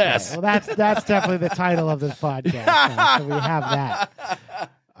INXS. Well, that's definitely the title of this podcast. So we have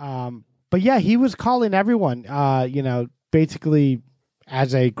that. But yeah, he was calling everyone, basically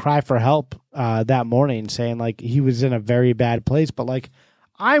as a cry for help that morning, saying like he was in a very bad place. But like,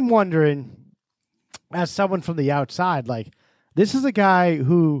 I'm wondering, as someone from the outside, like this is a guy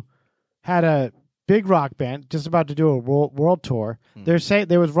who had a big rock band just about to do a world tour. They're saying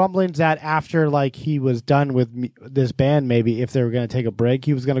there was rumblings that after like he was done with this band, maybe if they were going to take a break,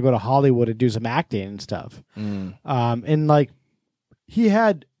 he was going to go to Hollywood and do some acting and stuff. And like he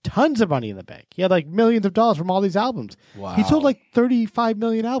had tons of money in the bank. He had like millions of dollars from all these albums. Wow. He sold like 35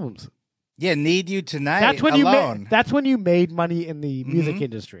 million albums. Yeah, Need You Tonight. That's when you made money in the music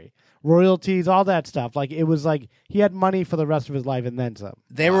industry. Royalties, all that stuff. Like it was like he had money for the rest of his life and then some.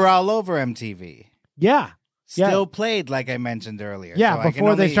 They were all over MTV. Yeah. Still played, like I mentioned earlier. Yeah, so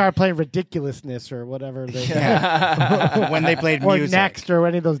before they started playing Ridiculousness or whatever. When they played or music. Next or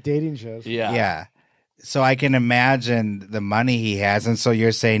any of those dating shows. Yeah. So I can imagine the money he has. And so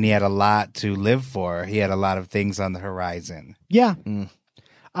you're saying he had a lot to live for. He had a lot of things on the horizon. Yeah.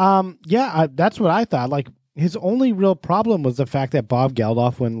 That's what I thought. Like, his only real problem was the fact that Bob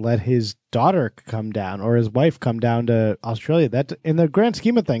Geldof wouldn't let his daughter come down or his wife come down to Australia. That, in the grand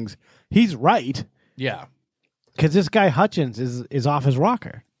scheme of things, he's right. Yeah. Because this guy Hutchence is off his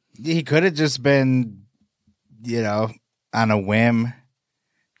rocker. He could have just been, on a whim,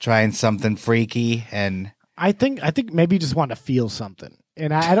 trying something freaky, and I think maybe he just wanted to feel something,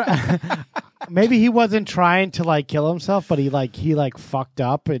 and I don't. Maybe he wasn't trying to like kill himself, but he fucked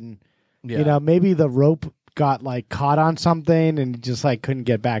up, and maybe the rope got like caught on something, and he just like couldn't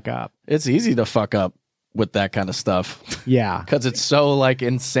get back up. It's easy to fuck up with that kind of stuff. Yeah, because it's so like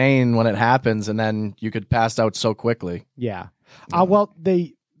insane when it happens, and then you could pass out so quickly. Yeah. Well,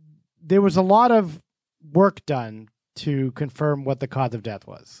 there was a lot of work done to confirm what the cause of death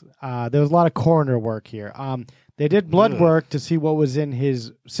was. There was a lot of coroner work here. They did blood work to see what was in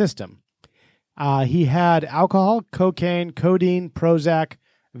his system. He had alcohol, cocaine, codeine, Prozac,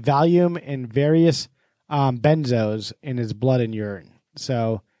 Valium, and various benzos in his blood and urine.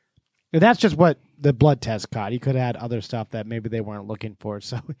 So that's just what the blood test caught. He could have had other stuff that maybe they weren't looking for.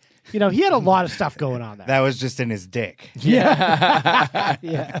 So, he had a lot of stuff going on there. that was just in his dick. Yeah.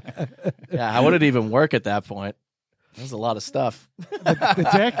 Yeah. Yeah, how would it even work at that point? There's a lot of stuff. The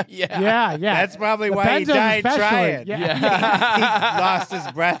dick? Yeah. Yeah. That's probably The why he benzos died especially. trying. Yeah. He lost his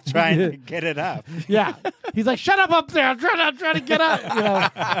breath trying to get it up. Yeah. He's like, shut up there. I'm trying to get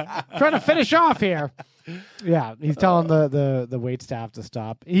up. Trying to finish off here. Yeah. He's telling the wait staff to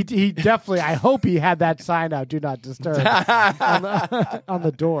stop. He definitely, I hope he had that sign out, do not disturb, on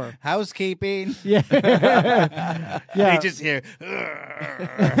the door. Housekeeping. Yeah. They just hear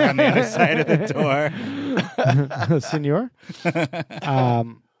on the other side of the door. Senor.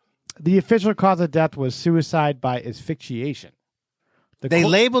 The official cause of death was suicide by asphyxiation. They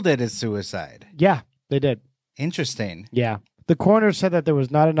labeled it as suicide. Yeah, they did. Interesting. Yeah. The coroner said that there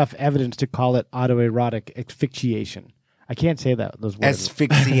was not enough evidence to call it autoerotic asphyxiation. I can't say those words.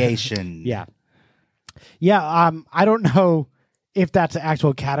 Asphyxiation. Yeah. Yeah, I don't know if that's an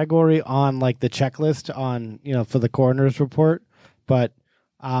actual category on like the checklist on, for the coroner's report, but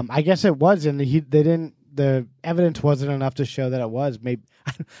I guess it was, and the evidence wasn't enough to show that it was. Maybe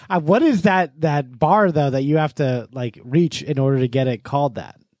what is that bar though that you have to like reach in order to get it called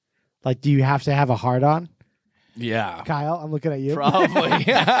that? Like, do you have to have a hard on? Yeah. Kyle, I'm looking at you. Probably.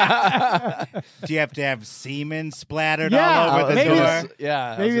 Do you have to have semen splattered Yeah, all over the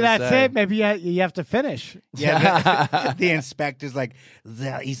door? Maybe that's it. Maybe you have to finish. Yeah, the inspector's like,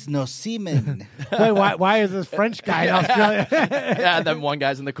 there is no semen. Wait, why is this French guy in Australia? Yeah, and then one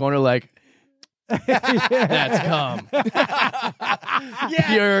guy's in the corner like, that's cum.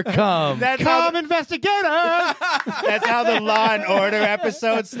 Pure cum. Cum investigator. That's how the Law and Order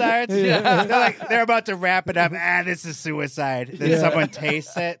episode starts. Yeah. They're about to wrap it up. This is suicide. Then someone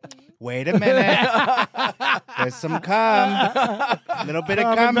tastes it. Wait a minute. There's some cum. A little bit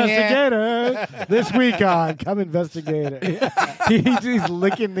of cum investigator. This week on Cum Investigator. He's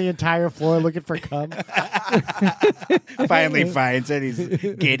licking the entire floor looking for cum. Finally finds it. He's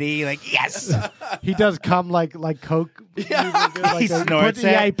giddy. Like, yes. He does cum like Coke. Yeah. He snorts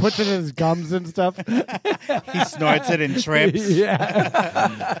it. Yeah, he puts it in his gums and stuff. He snorts it and trips.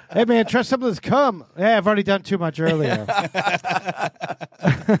 Yeah. Hey, man, try some of this cum. Hey, I've already done too much earlier.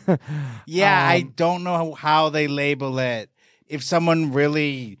 Yeah, I don't know how they label it. If someone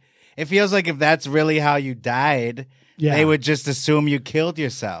really, it feels like if that's really how you died, they would just assume you killed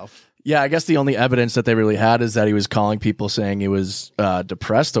yourself. Yeah, I guess the only evidence that they really had is that he was calling people saying he was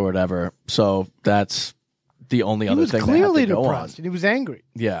depressed or whatever. So that's the only other thing. He was clearly they have to go depressed, on. and he was angry.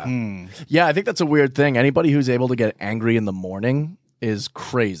 Yeah. Yeah, I think that's a weird thing. Anybody who's able to get angry in the morning is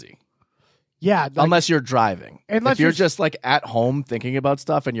crazy. Yeah. Like, unless you're driving. Unless if you're just like at home thinking about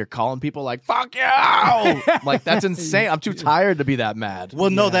stuff and you're calling people like, fuck you! Like, that's insane. I'm too tired to be that mad.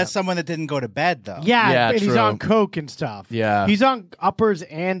 Well, no, that's someone that didn't go to bed, though. Yeah, and he's on coke and stuff. Yeah. He's on uppers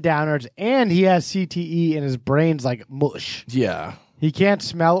and downers, and he has CTE, and his brain's like mush. Yeah. He can't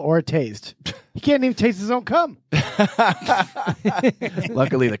smell or taste. He can't even taste his own cum.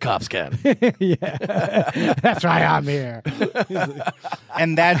 Luckily, the cops can. Yeah. That's why I'm here.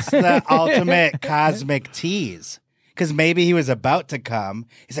 And that's the ultimate cosmic tease. Because maybe he was about to come.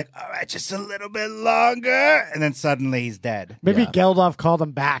 He's like, all right, just a little bit longer. And then suddenly he's dead. Maybe Geldof called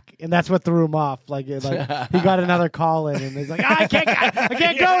him back, and that's what threw him off. Like he got another call in, and he's like, I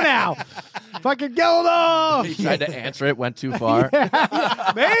can't go now. Fucking Geldof. He tried to answer it, went too far.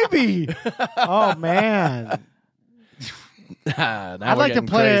 Maybe. Oh, man. I'd like to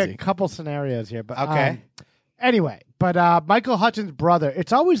play a couple scenarios here. But okay. Anyway, But Michael Hutchence' brother,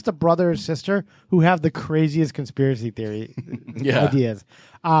 it's always the brother or sister who have the craziest conspiracy theory ideas.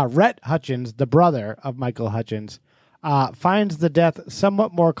 Rhett Hutchence, the brother of Michael Hutchence, finds the death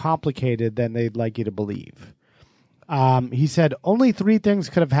somewhat more complicated than they'd like you to believe. He said only 3 things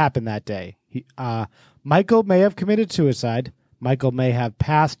could have happened that day. Michael may have committed suicide. Michael may have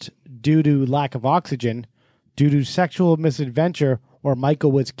passed due to lack of oxygen, due to sexual misadventure, or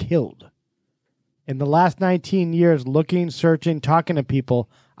Michael was killed. In the last 19 years, looking, searching, talking to people,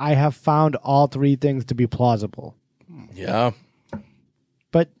 I have found all 3 things to be plausible. Yeah.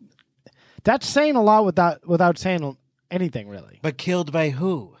 But that's saying a lot without saying anything, really. But killed by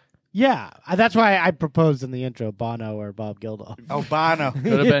who? Yeah, that's why I proposed in the intro, Bono or Bob Geldof. Oh, Bono.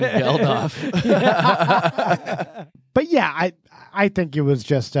 Could have been Geldof. But yeah, I think it was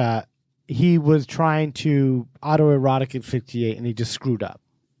just he was trying to autoerotic asphyxiate and he just screwed up.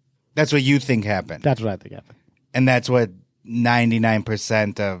 That's what you think happened. That's what I think happened. And that's what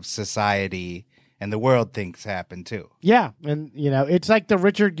 99% of society and the world thinks happened too. Yeah, and it's like the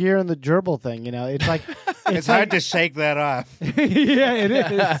Richard Gere and the gerbil thing. It's like it's hard to shake that off. Yeah, it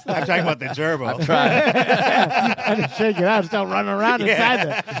is. I'm talking about the gerbil. I've tried. Trying to shake it out, still running around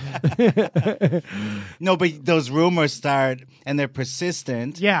inside there. No, but those rumors start and they're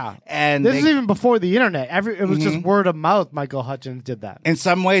persistent. Yeah, and this is even before the internet. It was just word of mouth. Michael Hutchence did that. In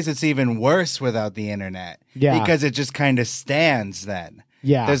some ways, it's even worse without the internet. Yeah, because it just kind of stands then.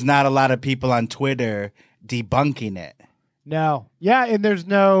 Yeah. There's not a lot of people on Twitter debunking it. No. Yeah, and there's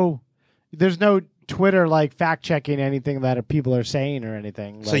no Twitter like fact checking anything that people are saying or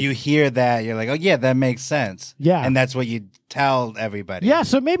anything. So you hear that, you're like, oh yeah, that makes sense. Yeah. And that's what you tell everybody. Yeah,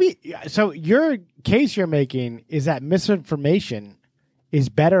 so your case you're making is that misinformation is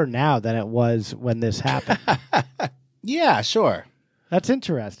better now than it was when this happened. Yeah, sure. That's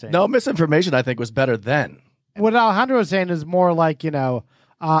interesting. No, misinformation I think was better then. What Alejandro was saying is more like,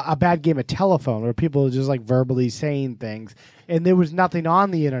 a bad game of telephone where people are just like verbally saying things and there was nothing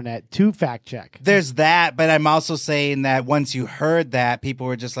on the internet to fact check. There's that, but I'm also saying that once you heard that, people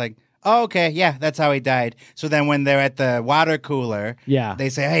were just like, oh, okay, yeah, that's how he died. So then when they're at the water cooler, they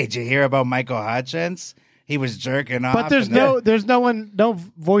say, hey, did you hear about Michael Hutchence? He was jerking off. But there's no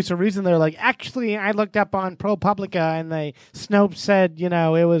voice of reason. They're like, actually, I looked up on ProPublica and Snopes said,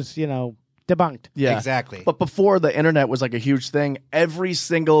 it was, debunked. Yeah, exactly. But before the internet was like a huge thing, every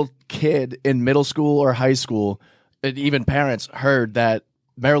single kid in middle school or high school, and even parents, heard that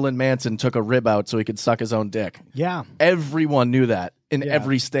Marilyn Manson took a rib out so he could suck his own dick. Yeah. Everyone knew that in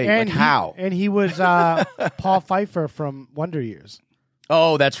every state. And how? And he was Paul Pfeiffer from Wonder Years.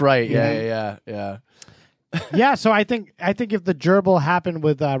 Oh, that's right. Yeah. Yeah, so I think if the gerbil happened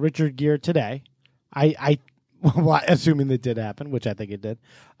with Richard Gere today, well, assuming that did happen, which I think it did,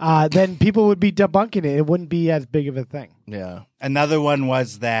 then people would be debunking it. It wouldn't be as big of a thing. Yeah. Another one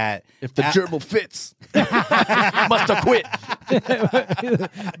was that if the gerbil fits, must have quit.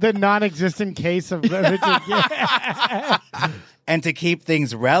 The non-existent case of Richard Gere. And to keep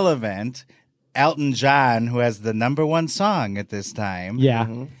things relevant, Elton John, who has the #1 song at this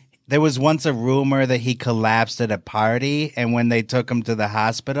time, there was once a rumor that he collapsed at a party, and when they took him to the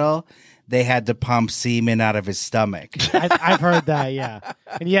hospital, they had to pump semen out of his stomach. I've heard that, yeah.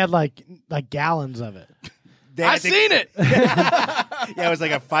 And he had like gallons of it. I've seen it. Yeah, it was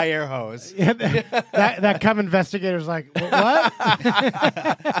like a fire hose. Yeah, that cum investigator's like, what?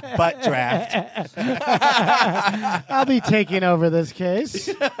 Butt draft. I'll be taking over this case.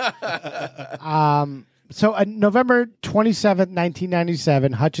 So on November 27th,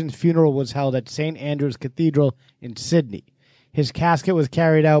 1997, Hutchence' funeral was held at St. Andrew's Cathedral in Sydney. His casket was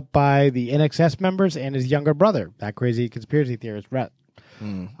carried out by the INXS members and his younger brother, that crazy conspiracy theorist, Rhett.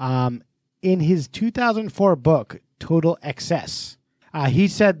 In his 2004 book, Total Excess, he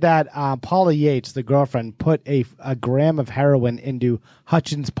said that Paula Yates, the girlfriend, put a gram of heroin into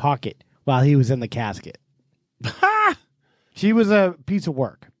Hutchence' pocket while he was in the casket. She was a piece of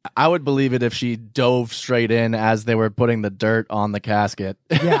work. I would believe it if she dove straight in as they were putting the dirt on the casket.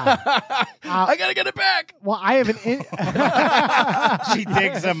 Yeah. I gotta get it back. Well, I have an... She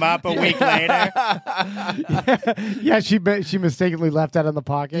digs him up a week later. Yeah, she mistakenly left that in the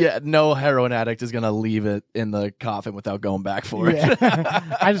pocket. Yeah, no heroin addict is gonna leave it in the coffin without going back for it.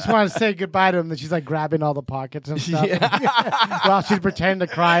 I just want to say goodbye to him. That she's like grabbing all the pockets and stuff while she's pretending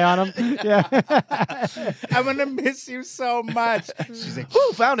to cry on him. Yeah, I'm gonna miss you so much. She's like,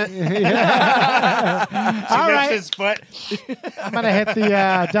 "Who found it?" She all lifts right. his foot. I'm gonna hit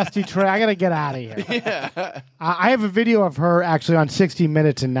the dusty tray. I gotta get out of here. Yeah. I have a video of her actually on 60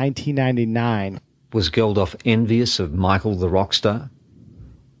 Minutes in 1999. Was Geldof envious of Michael the rock star?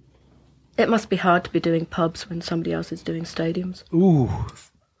 It must be hard to be doing pubs when somebody else is doing stadiums. Ooh.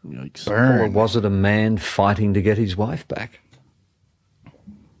 Yikes. Or was it a man fighting to get his wife back?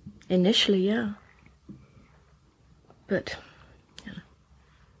 Initially, yeah. But,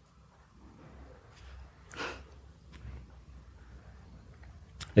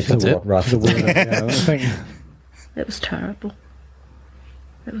 That's it. Russ? It was terrible.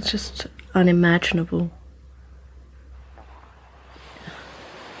 It was just unimaginable.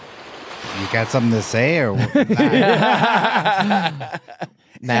 You got something to say, or what?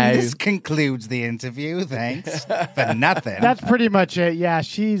 And this concludes the interview. Thanks for nothing. That's pretty much it. Yeah,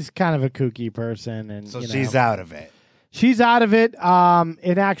 she's kind of a kooky person, and so she's out of it. She's out of it.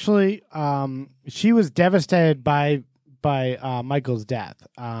 And actually, she was devastated by Michael's death.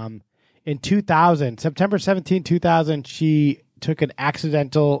 In 2000, September 17, 2000, she took an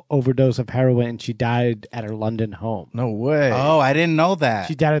accidental overdose of heroin and she died at her London home. No way. Oh, I didn't know that.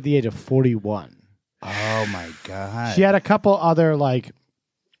 She died at the age of 41. Oh my God. She had a couple other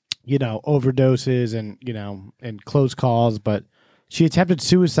overdoses and close calls, but she attempted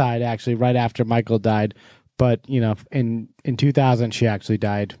suicide actually right after Michael died. But, in 2000, she actually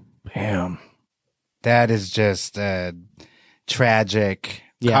died. Damn. That is just a tragic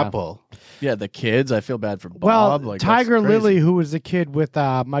couple. Yeah, the kids. I feel bad for Bob. Well, Tiger Lily, who was the kid with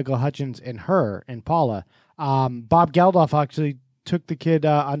Michael Hutchence and her and Paula, Bob Geldof actually took the kid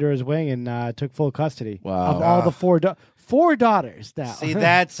under his wing and took full custody of all the four daughters. Now, see,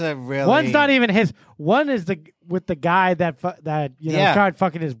 that's a really one's not even his. One is with the guy that tried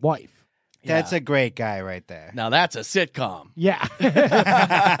fucking his wife. That's a great guy right there. Now that's a sitcom. Yeah.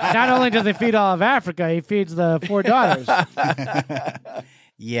 Not only does he feed all of Africa, he feeds the four daughters.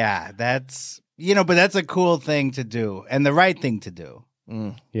 Yeah, that's but that's a cool thing to do and the right thing to do.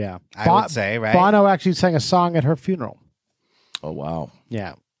 Yeah, I would say, right? Bono actually sang a song at her funeral. Oh wow.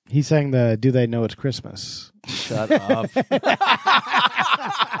 Yeah, he sang the "Do They Know It's Christmas." Shut up.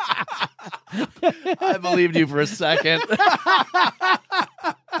 I believed you for a second.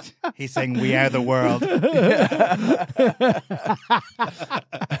 He sang "We Are the World."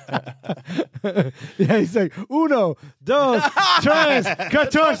 Yeah, he's like uno, dos, tres,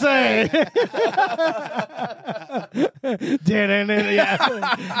 catorce.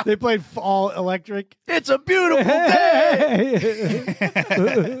 Yeah. They played all electric. It's a beautiful day.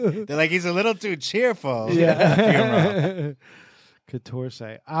 They're like, he's a little too cheerful. Yeah.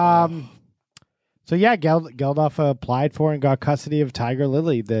 Catorce. So yeah, Geldof applied for and got custody of Tiger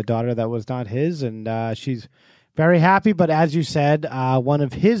Lily, the daughter that was not his, and she's very happy. But as you said, one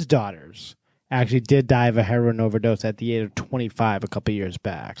of his daughters actually did die of a heroin overdose at the age of 25 a couple years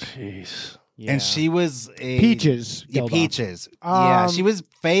back. Jeez. Yeah. And she was Peaches. Yeah, Peaches. Yeah, she was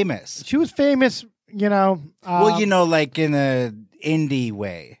famous. She was famous, well, like in a indie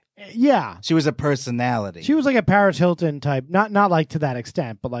way. Yeah. She was a personality. She was like a Paris Hilton type, not like to that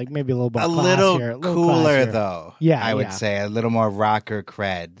extent, but like maybe a little bit little cooler classier. though. Yeah, I would say a little more rocker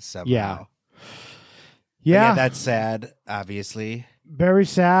cred somehow. Yeah, that's sad. Obviously, very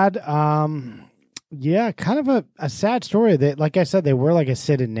sad. Yeah, kind of a sad story. That, like I said, they were like a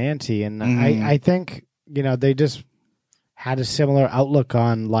Sid and Nancy, and I think they just had a similar outlook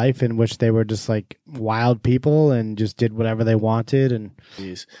on life in which they were just like wild people and just did whatever they wanted. And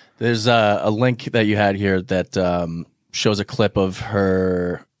there's a link that you had here that shows a clip of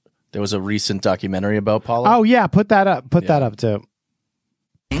her. There was a recent documentary about Paula. Oh yeah, put that up. Put that up too.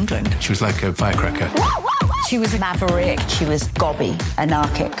 England. She was like a firecracker. She was a maverick. She was gobby,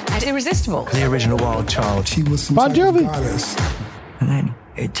 anarchic, and irresistible. The original wild child. She was some Bon Jovi. And then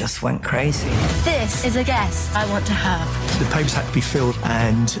it just went crazy. This is a guest I want to have. The papers had to be filled,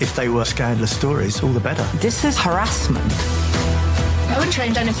 and if they were scandalous stories, all the better. This is harassment. I wouldn't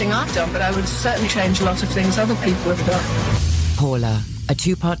change anything I've done, but I would certainly change a lot of things other people have done. Paula, a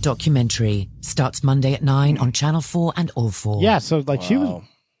 2-part documentary, starts Monday at 9 on Channel 4 and All 4. Yeah, so like she was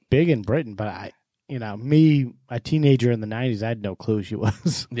big in Britain, but me, a teenager in the 90s, I had no clue who she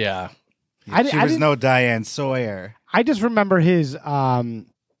was. Yeah. She was no Diane Sawyer. I just remember his, his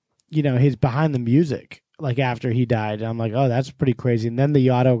behind the music, like after he died. I'm like, oh, that's pretty crazy. And then the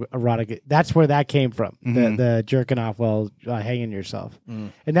autoerotic, that's where that came from. The jerking off while hanging yourself.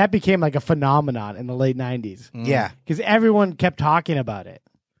 And that became like a phenomenon in the late 90s. Yeah. Because everyone kept talking about it.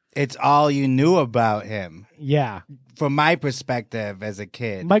 It's all you knew about him. Yeah. From my perspective as a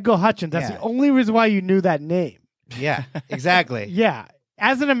kid. Michael Hutchence, that's the only reason why you knew that name. Yeah, exactly. Yeah.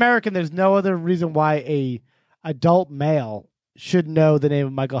 As an American, there's no other reason why a adult male should know the name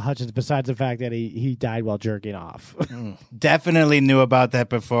of Michael Hutchence besides the fact that he died while jerking off. Definitely knew about that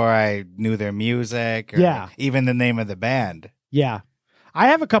before I knew their music or Yeah. even the name of the band. Yeah. I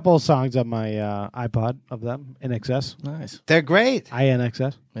have a couple of songs on my iPod of them, INXS. Nice. They're great.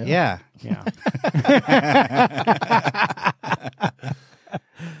 INXS. Yeah.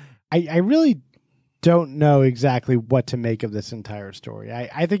 I really don't know exactly what to make of this entire story.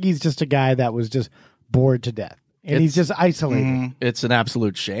 I think he's just a guy that was just bored to death. And he's just isolated. It's an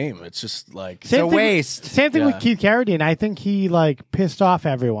absolute shame. It's just like it's a waste. Same thing with Keith Carradine. I think he pissed off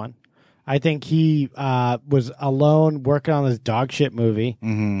everyone. I think he was alone working on this dog shit movie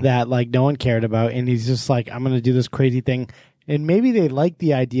that no one cared about, and he's just like, I'm going to do this crazy thing. And maybe they liked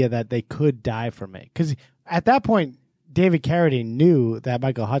the idea that they could die from it, because at that point, David Carradine knew that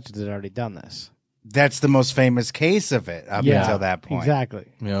Michael Hutchence had already done this. That's the most famous case of it up until that point. Exactly.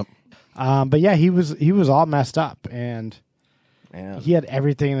 Yep. But yeah, he was all messed up, and he had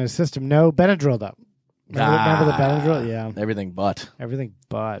everything in his system. No Benadryl though. Remember the Benadryl? Yeah. Everything but.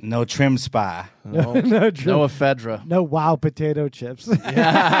 No trim spa. No ephedra. No Wow potato chips. Well,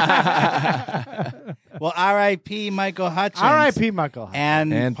 R.I.P. Michael Hutchence. R.I.P. Michael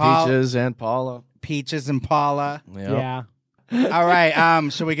Hutchence. And Peaches and Paula. Peaches and Paula. Yep. Yeah. All right.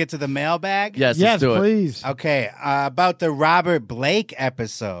 Shall we get to the mailbag? Yes, let's do it. Please. Okay. About the Robert Blake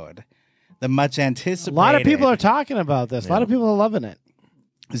episode, the much anticipated. A lot of people are talking about this. A lot of people are loving it.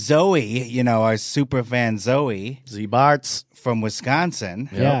 Zoe, our super fan Zoe. Z-Barts. From Wisconsin.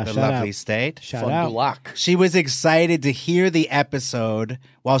 Yeah, the shout lovely out. state. Shout out. She was excited to hear the episode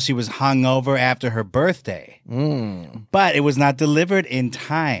while she was hungover after her birthday. But it was not delivered in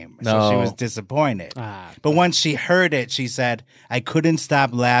time. So she was disappointed. But once she heard it, she said, I couldn't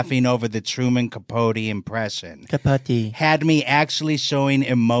stop laughing over the Truman Capote impression. Capote. Had me actually showing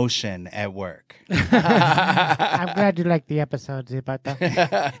emotion at work. I'm glad you liked the episode,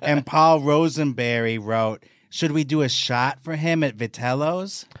 Zibata. And Paul Rosenberry wrote, should we do a shot for him at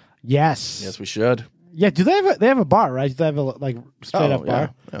Vitello's? Yes. Yes, we should. Yeah, do they have a bar, right? Do they have a straight up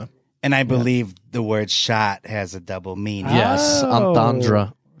bar? Yeah. And I believe the word shot has a double meaning. Yes,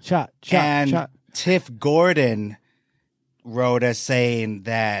 entendre. Shot. And Tiff Gordon wrote us saying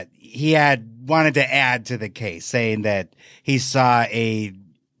that he had wanted to add to the case, saying that he saw a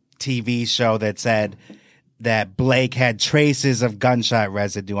TV show that said that Blake had traces of gunshot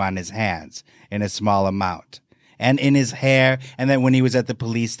residue on his hands in a small amount and in his hair. And then when he was at the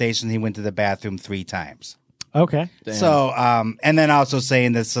police station, he went to the bathroom 3 times. Okay. Damn. So, and then also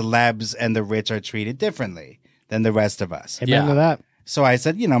saying that celebs and the rich are treated differently than the rest of us. Amen to that. So I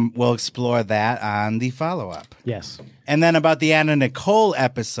said, we'll explore that on the follow-up. Yes. And then about the Anna Nicole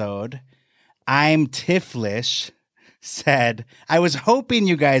episode, I'm Tifflish said, I was hoping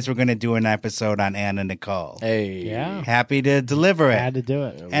you guys were going to do an episode on Anna Nicole. Hey. Yeah. Happy to deliver it. Had to do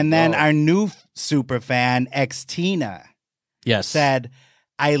it. And then our new super fan, Xtina, said,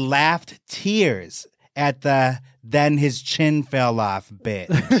 I laughed tears at the then his chin fell off bit.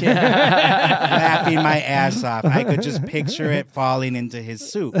 Laughing my ass off. I could just picture it falling into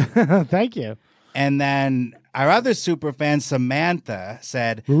his soup. Thank you. And then our other super fan, Samantha,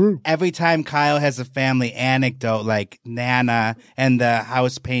 said, every time Kyle has a family anecdote like Nana and the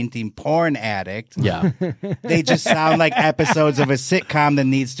house painting porn addict, they just sound like episodes of a sitcom that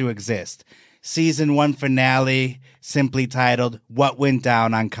needs to exist. Season 1 finale, simply titled, What Went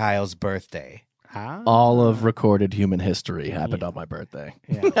Down on Kyle's Birthday. All of recorded human history happened on my birthday.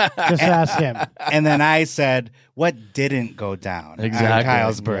 Yeah. Just ask him. And then I said, what didn't go down on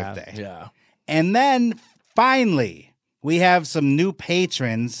Kyle's birthday? Yeah. And then finally, we have some new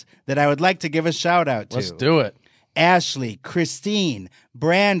patrons that I would like to give a shout out to. Let's do it. Ashley, Christine,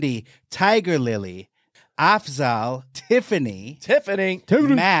 Brandy, Tiger Lily, Afzal, Tiffany,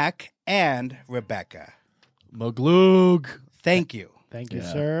 Mac, and Rebecca. Magloog. Thank you. Thank you,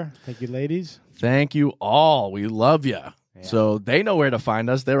 sir. Thank you, ladies. Thank you all. We love you. So they know where to find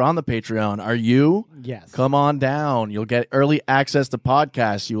us. They're on the Patreon. Are you? Yes. Come on down. You'll get early access to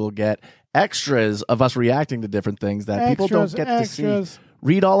podcasts. You will get extras of us reacting to different things that people don't get to see.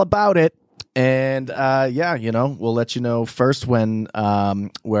 Read all about it. And we'll let you know first when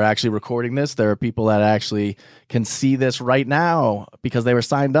we're actually recording this. There are people that actually can see this right now because they were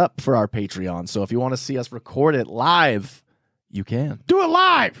signed up for our Patreon. So if you want to see us record it live, you can. Do it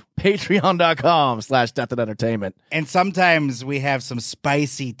live. Patreon.com/Death and Entertainment. And sometimes we have some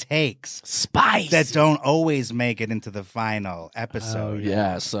spicy takes. Spice. That don't always make it into the final episode. Oh,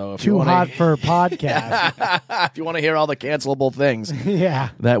 yeah. So if Too you want hot for a podcast. if you want to hear all the cancelable things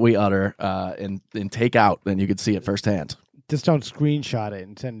that we utter and take out, then you can see it firsthand. Just don't screenshot it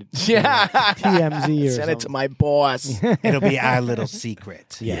and send it to TMZ or send it to my boss. It'll be our little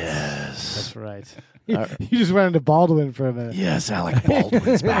secret. Yes. That's right. You just went into Baldwin for a minute. Yes, Alec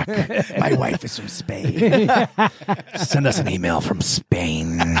Baldwin's back. My wife is from Spain. Send us an email from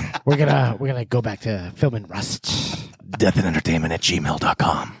Spain. We're gonna go back to filming Rust.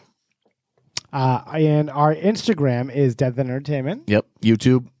 deathandentertainment@gmail.com. And our Instagram is Death and Entertainment. Yep.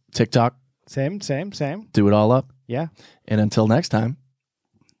 YouTube, TikTok. Same. Do it all up. Yeah. And until next time,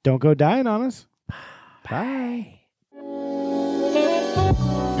 don't go dying on us. Bye.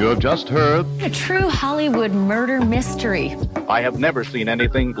 You have just heard a true Hollywood murder mystery. I have never seen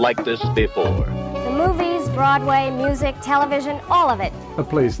anything like this before. The movies, Broadway, music, television, all of it. A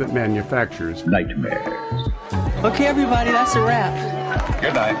place that manufactures nightmares. Okay, everybody, that's a wrap.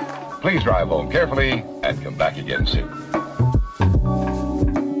 Good night. Please drive home carefully and come back again soon.